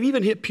before they've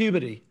even hit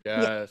puberty.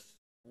 Yes.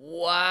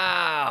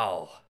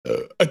 Wow.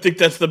 I think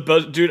that's the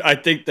best, dude. I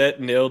think that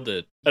nailed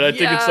it. And I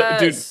think it's like,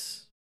 dude,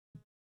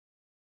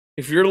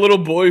 if you're a little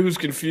boy who's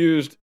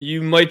confused,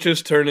 you might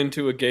just turn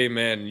into a gay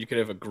man and you could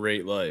have a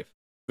great life.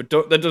 But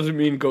that doesn't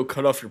mean go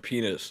cut off your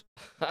penis.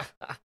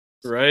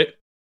 Right?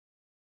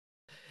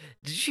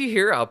 Did you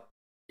hear how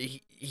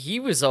he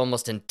was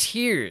almost in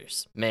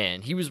tears,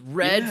 man? He was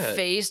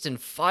red-faced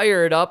and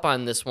fired up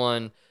on this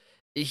one.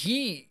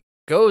 He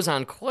goes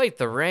on quite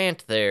the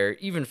rant there,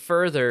 even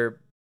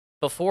further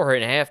before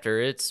and after.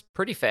 It's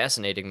pretty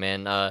fascinating,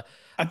 man. I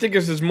think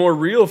this is more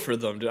real for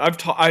them, dude.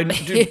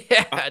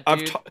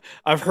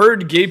 I've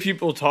heard gay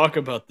people talk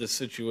about this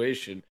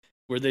situation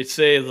where they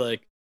say,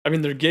 like, I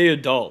mean, they're gay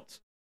adults.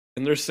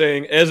 And they're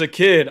saying, as a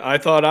kid, I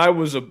thought I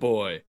was a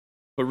boy,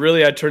 but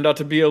really I turned out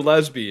to be a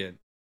lesbian.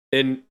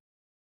 And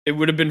it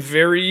would have been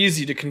very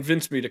easy to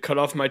convince me to cut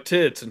off my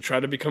tits and try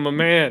to become a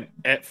man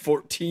at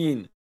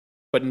 14.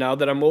 But now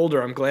that I'm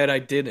older, I'm glad I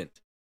didn't.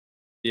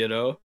 You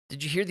know?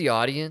 Did you hear the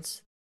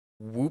audience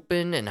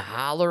whooping and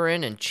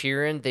hollering and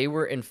cheering? They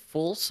were in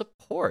full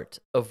support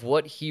of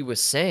what he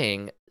was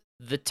saying.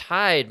 The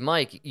tide,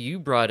 Mike, you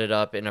brought it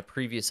up in a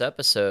previous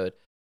episode.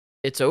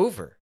 It's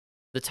over.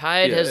 The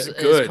tide has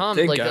come.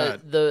 Thank like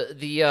God.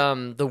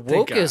 the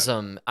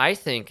wokeism, I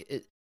think.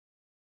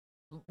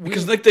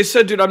 Because, like they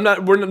said, dude,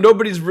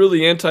 nobody's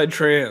really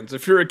anti-trans.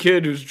 If you're a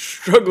kid who's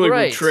struggling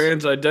with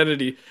trans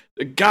identity,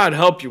 God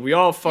help you. We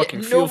all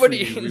fucking feel for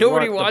you.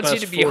 Nobody wants you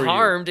to be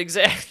harmed.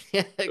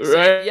 Exactly.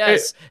 Right?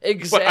 Yes,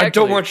 exactly. But I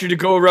don't want you to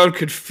go around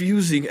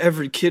confusing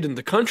every kid in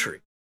the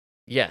country.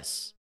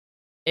 Yes.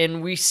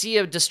 And we see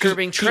a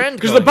disturbing trend.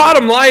 Because the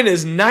bottom line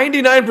is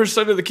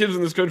 99% of the kids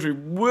in this country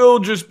will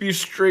just be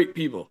straight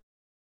people.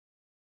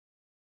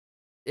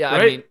 Yeah,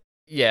 right? I mean,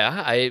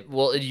 yeah.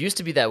 Well, it used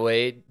to be that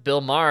way.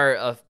 Bill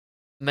Maher,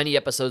 many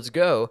episodes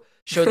ago,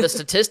 showed the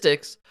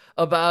statistics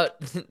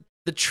about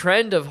the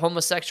trend of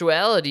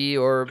homosexuality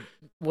or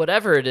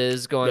whatever it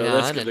is going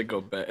on. That's gonna go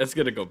back. It's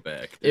gonna go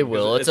back. It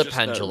will. It's a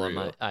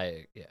pendulum.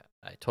 I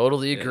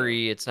totally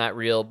agree. It's not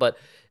real, but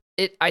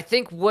I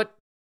think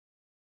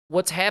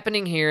what's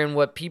happening here and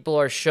what people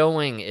are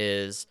showing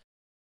is,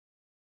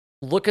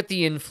 look at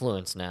the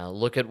influence now.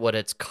 Look at what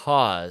it's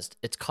caused.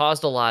 It's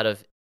caused a lot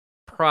of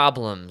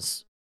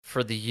problems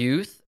for the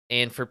youth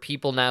and for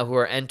people now who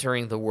are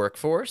entering the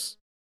workforce.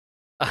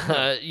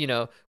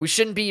 We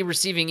shouldn't be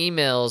receiving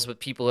emails with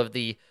people of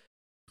the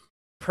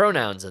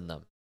pronouns in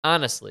them,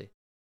 honestly.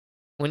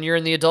 When you're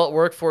in the adult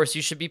workforce,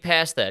 you should be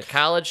past that.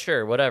 College,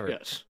 sure, whatever.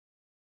 Yes.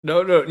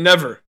 No,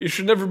 never. You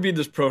should never be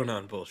this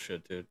pronoun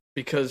bullshit, dude.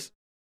 Because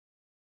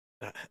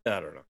I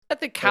don't know. I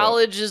think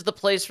college is the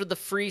place for the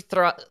free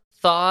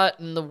thought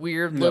and the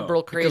weird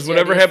liberal crazy. Because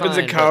whatever happens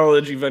in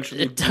college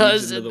eventually it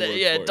does. Into the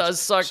workforce. It does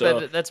suck.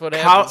 So, that's what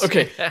happens.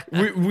 Okay,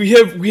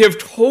 we have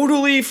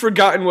totally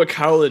forgotten what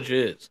college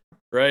is,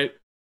 right?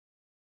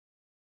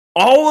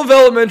 All of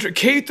elementary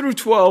K through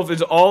 12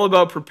 is all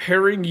about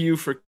preparing you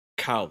for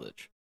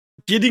college,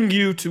 getting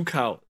you to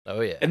college. Oh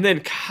yeah. And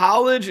then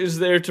college is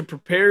there to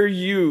prepare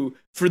you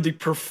for the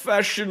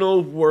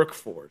professional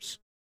workforce,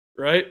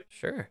 right?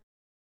 Sure.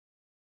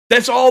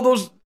 That's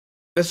all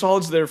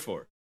it's there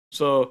for.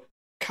 So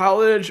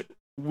college,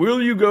 will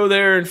you go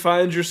there and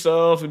find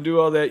yourself and do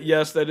all that?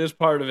 Yes, that is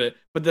part of it,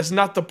 but that's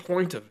not the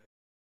point of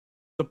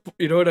it.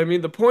 You know what I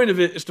mean? The point of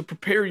it is to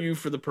prepare you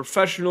for the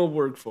professional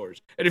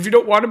workforce. And if you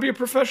don't want to be a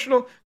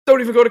professional, don't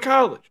even go to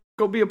college.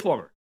 Go be a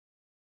plumber.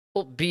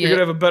 Well, you'll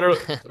have a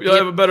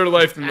better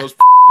life than those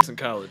in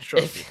college.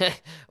 Trust me.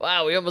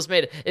 Wow, we almost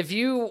made it. If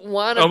you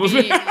want to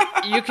be,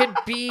 you could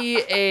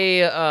be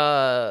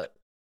a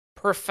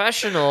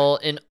professional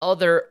in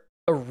other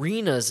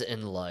arenas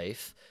in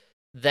life.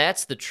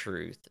 That's the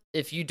truth.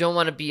 If you don't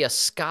want to be a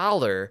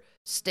scholar,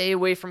 stay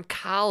away from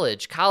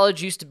college.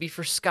 College used to be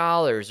for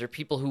scholars or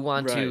people who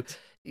want to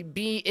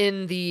be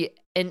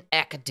in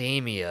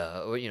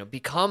academia or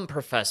become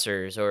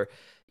professors or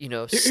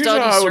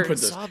study certain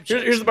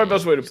subjects. Here's my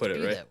best way to put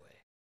it, right?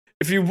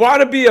 If you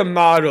want to be a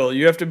model,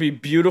 you have to be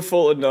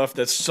beautiful enough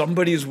that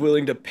somebody's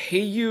willing to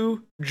pay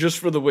you just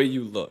for the way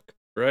you look,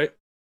 right?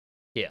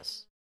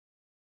 Yes.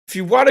 If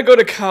you want to go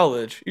to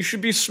college, you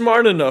should be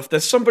smart enough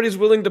that somebody's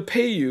willing to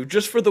pay you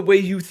just for the way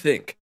you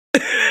think.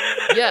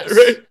 Yes.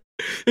 Right?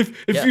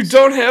 If you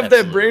don't have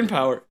that brain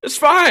power, it's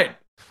fine.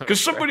 Because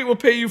somebody will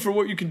pay you for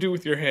what you can do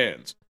with your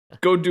hands.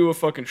 Go do a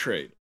fucking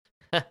trade.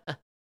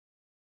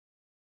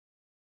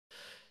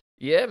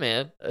 Yeah,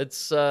 man.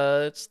 It's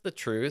the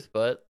truth.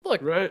 But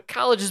look,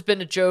 college has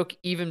been a joke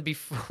even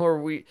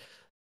before we...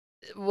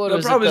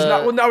 The problem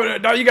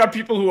is now you got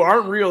people who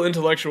aren't real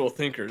intellectual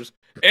thinkers,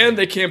 and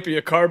they can't be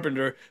a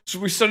carpenter. So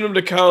we send them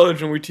to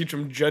college and we teach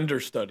them gender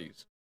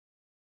studies.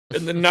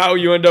 And then now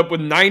you end up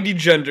with 90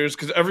 genders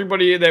because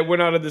everybody that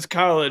went out of this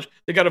college,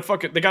 they got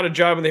a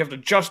job and they have to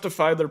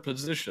justify their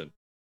position.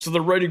 So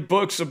they're writing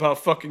books about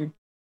fucking.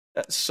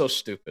 That's so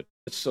stupid.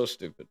 It's so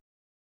stupid.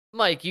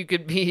 Mike, you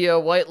could be a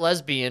white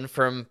lesbian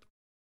from,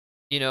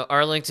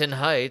 Arlington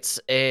Heights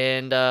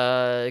and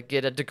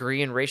get a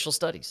degree in racial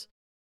studies.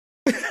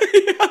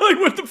 Like,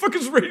 what the fuck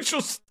is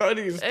racial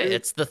studies? Dude? Hey,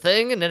 it's the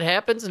thing, and it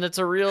happens, and it's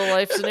a real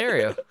life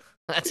scenario.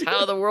 That's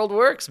how the world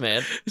works,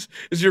 man.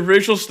 Is your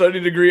racial study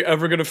degree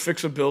ever going to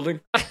fix a building?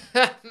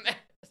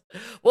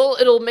 Well,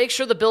 it'll make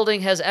sure the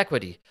building has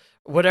equity,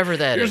 whatever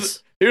that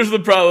is. Here's the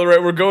problem,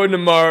 right? We're going to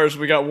Mars.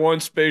 We got one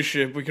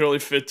spaceship. We can only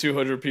fit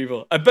 200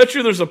 people. I bet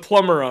you there's a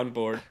plumber on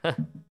board.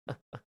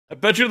 I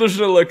bet you there's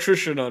an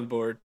electrician on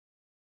board.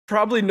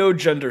 Probably no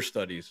gender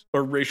studies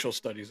or racial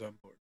studies on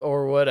board.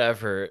 Or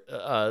whatever,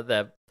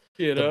 the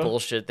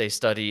bullshit they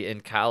study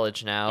in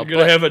college now. You're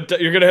gonna have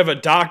a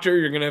doctor.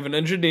 You're gonna have an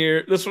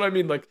engineer. That's what I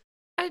mean. Like,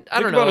 I think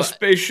don't about know. a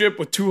spaceship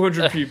with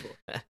 200 people.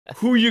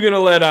 Who are you gonna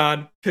let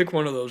on? Pick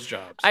one of those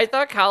jobs. I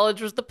thought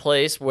college was the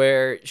place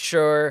where,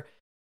 sure,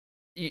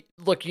 you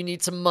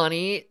need some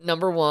money.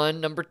 Number one,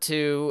 number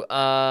two,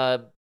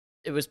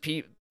 it was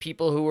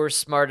people who were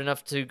smart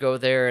enough to go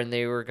there and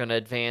they were gonna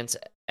advance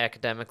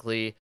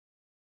academically.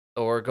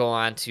 Or go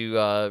on to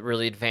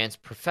really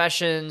advanced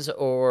professions,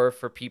 or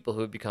for people who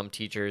have become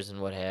teachers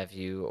and what have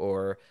you,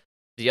 or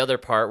the other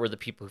part were the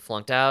people who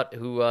flunked out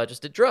who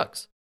just did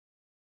drugs.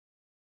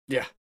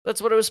 Yeah.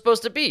 That's what it was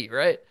supposed to be,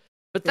 right?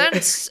 But then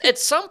at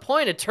some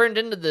point it turned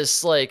into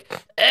this, like,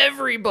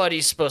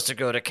 everybody's supposed to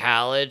go to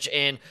college,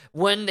 and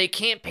when they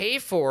can't pay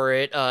for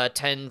it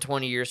 10,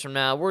 20 years from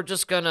now, we're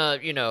just gonna,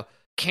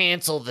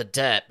 cancel the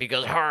debt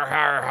because har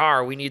har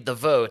har, we need the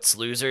votes,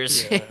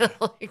 losers. Yeah.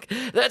 Like,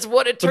 that's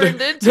what it turned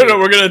into. No,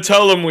 we're gonna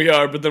tell them we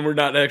are, but then we're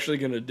not actually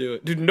gonna do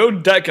it. Dude, no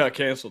debt got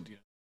canceled yet.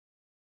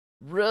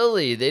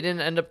 Really? They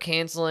didn't end up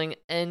canceling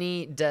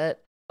any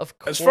debt? Of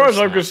course. As far as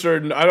I'm not.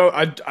 concerned,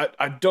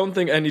 I don't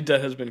think any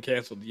debt has been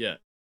canceled yet.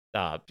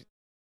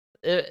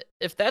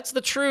 If that's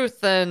the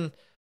truth, then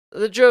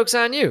the joke's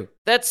on you.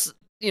 That's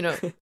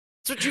that's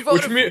what you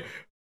voted for.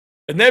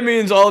 And that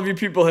means all of you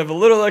people have a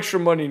little extra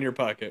money in your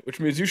pocket, which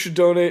means you should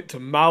donate to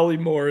Molly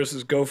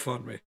Morris's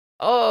GoFundMe.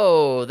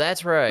 Oh,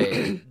 that's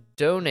right.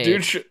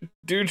 Donate.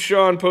 Dude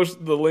Sean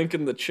posted the link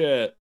in the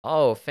chat.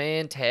 Oh,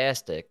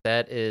 fantastic.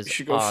 That is You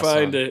should go awesome.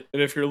 find it.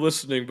 And if you're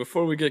listening,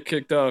 before we get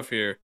kicked off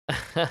here,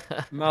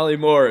 Molly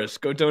Morris,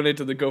 go donate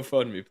to the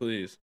GoFundMe,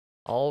 please.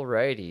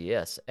 Alrighty,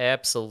 yes,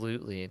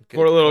 absolutely. And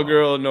Poor little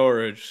girl in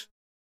Norwich.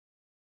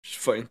 She's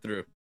fighting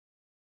through.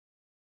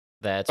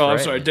 That's right. right. I'm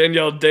sorry,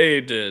 Danielle Day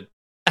did.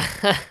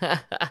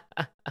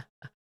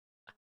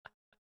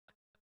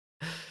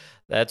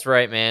 That's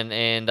right, man.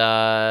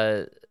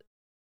 And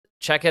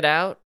check it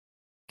out.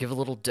 Give a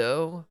little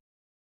dough.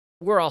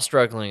 We're all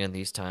struggling in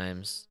these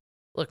times.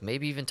 Look,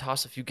 maybe even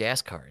toss a few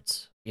gas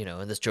cards,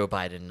 in this Joe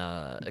Biden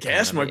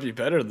Gas economy. might be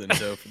better than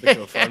dough for the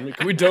GoFundMe.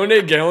 Can we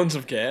donate gallons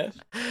of gas?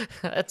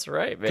 That's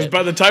right, man. Because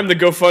by the time the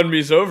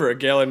GoFundMe's over, a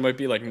gallon might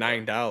be like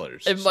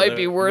 $9. It might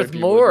be worth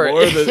more.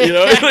 Than,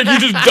 like you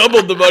just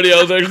doubled the money I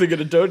was actually going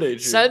to donate you.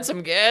 Send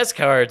some gas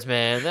cards,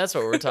 man. That's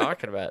what we're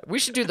talking about. We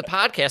should do the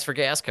podcast for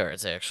gas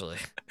cards, actually.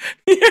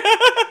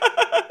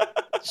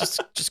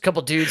 Just a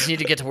couple dudes need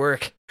to get to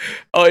work.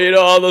 Oh,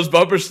 all those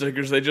bumper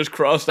stickers, they just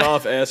crossed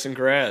off ass and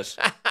grass.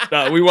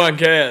 Nah, we want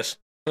gas.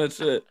 That's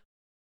it.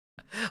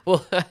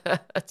 Well,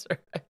 that's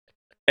right.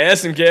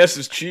 Ass and gas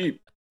is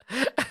cheap.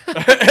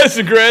 Ass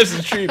and grass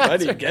is cheap. I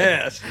need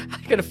gas. I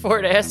can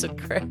afford ass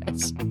and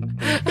grass.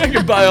 I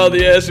can buy all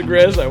the ass and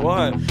grass I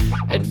want.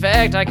 In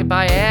fact, I could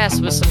buy ass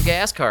with some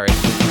gas cards.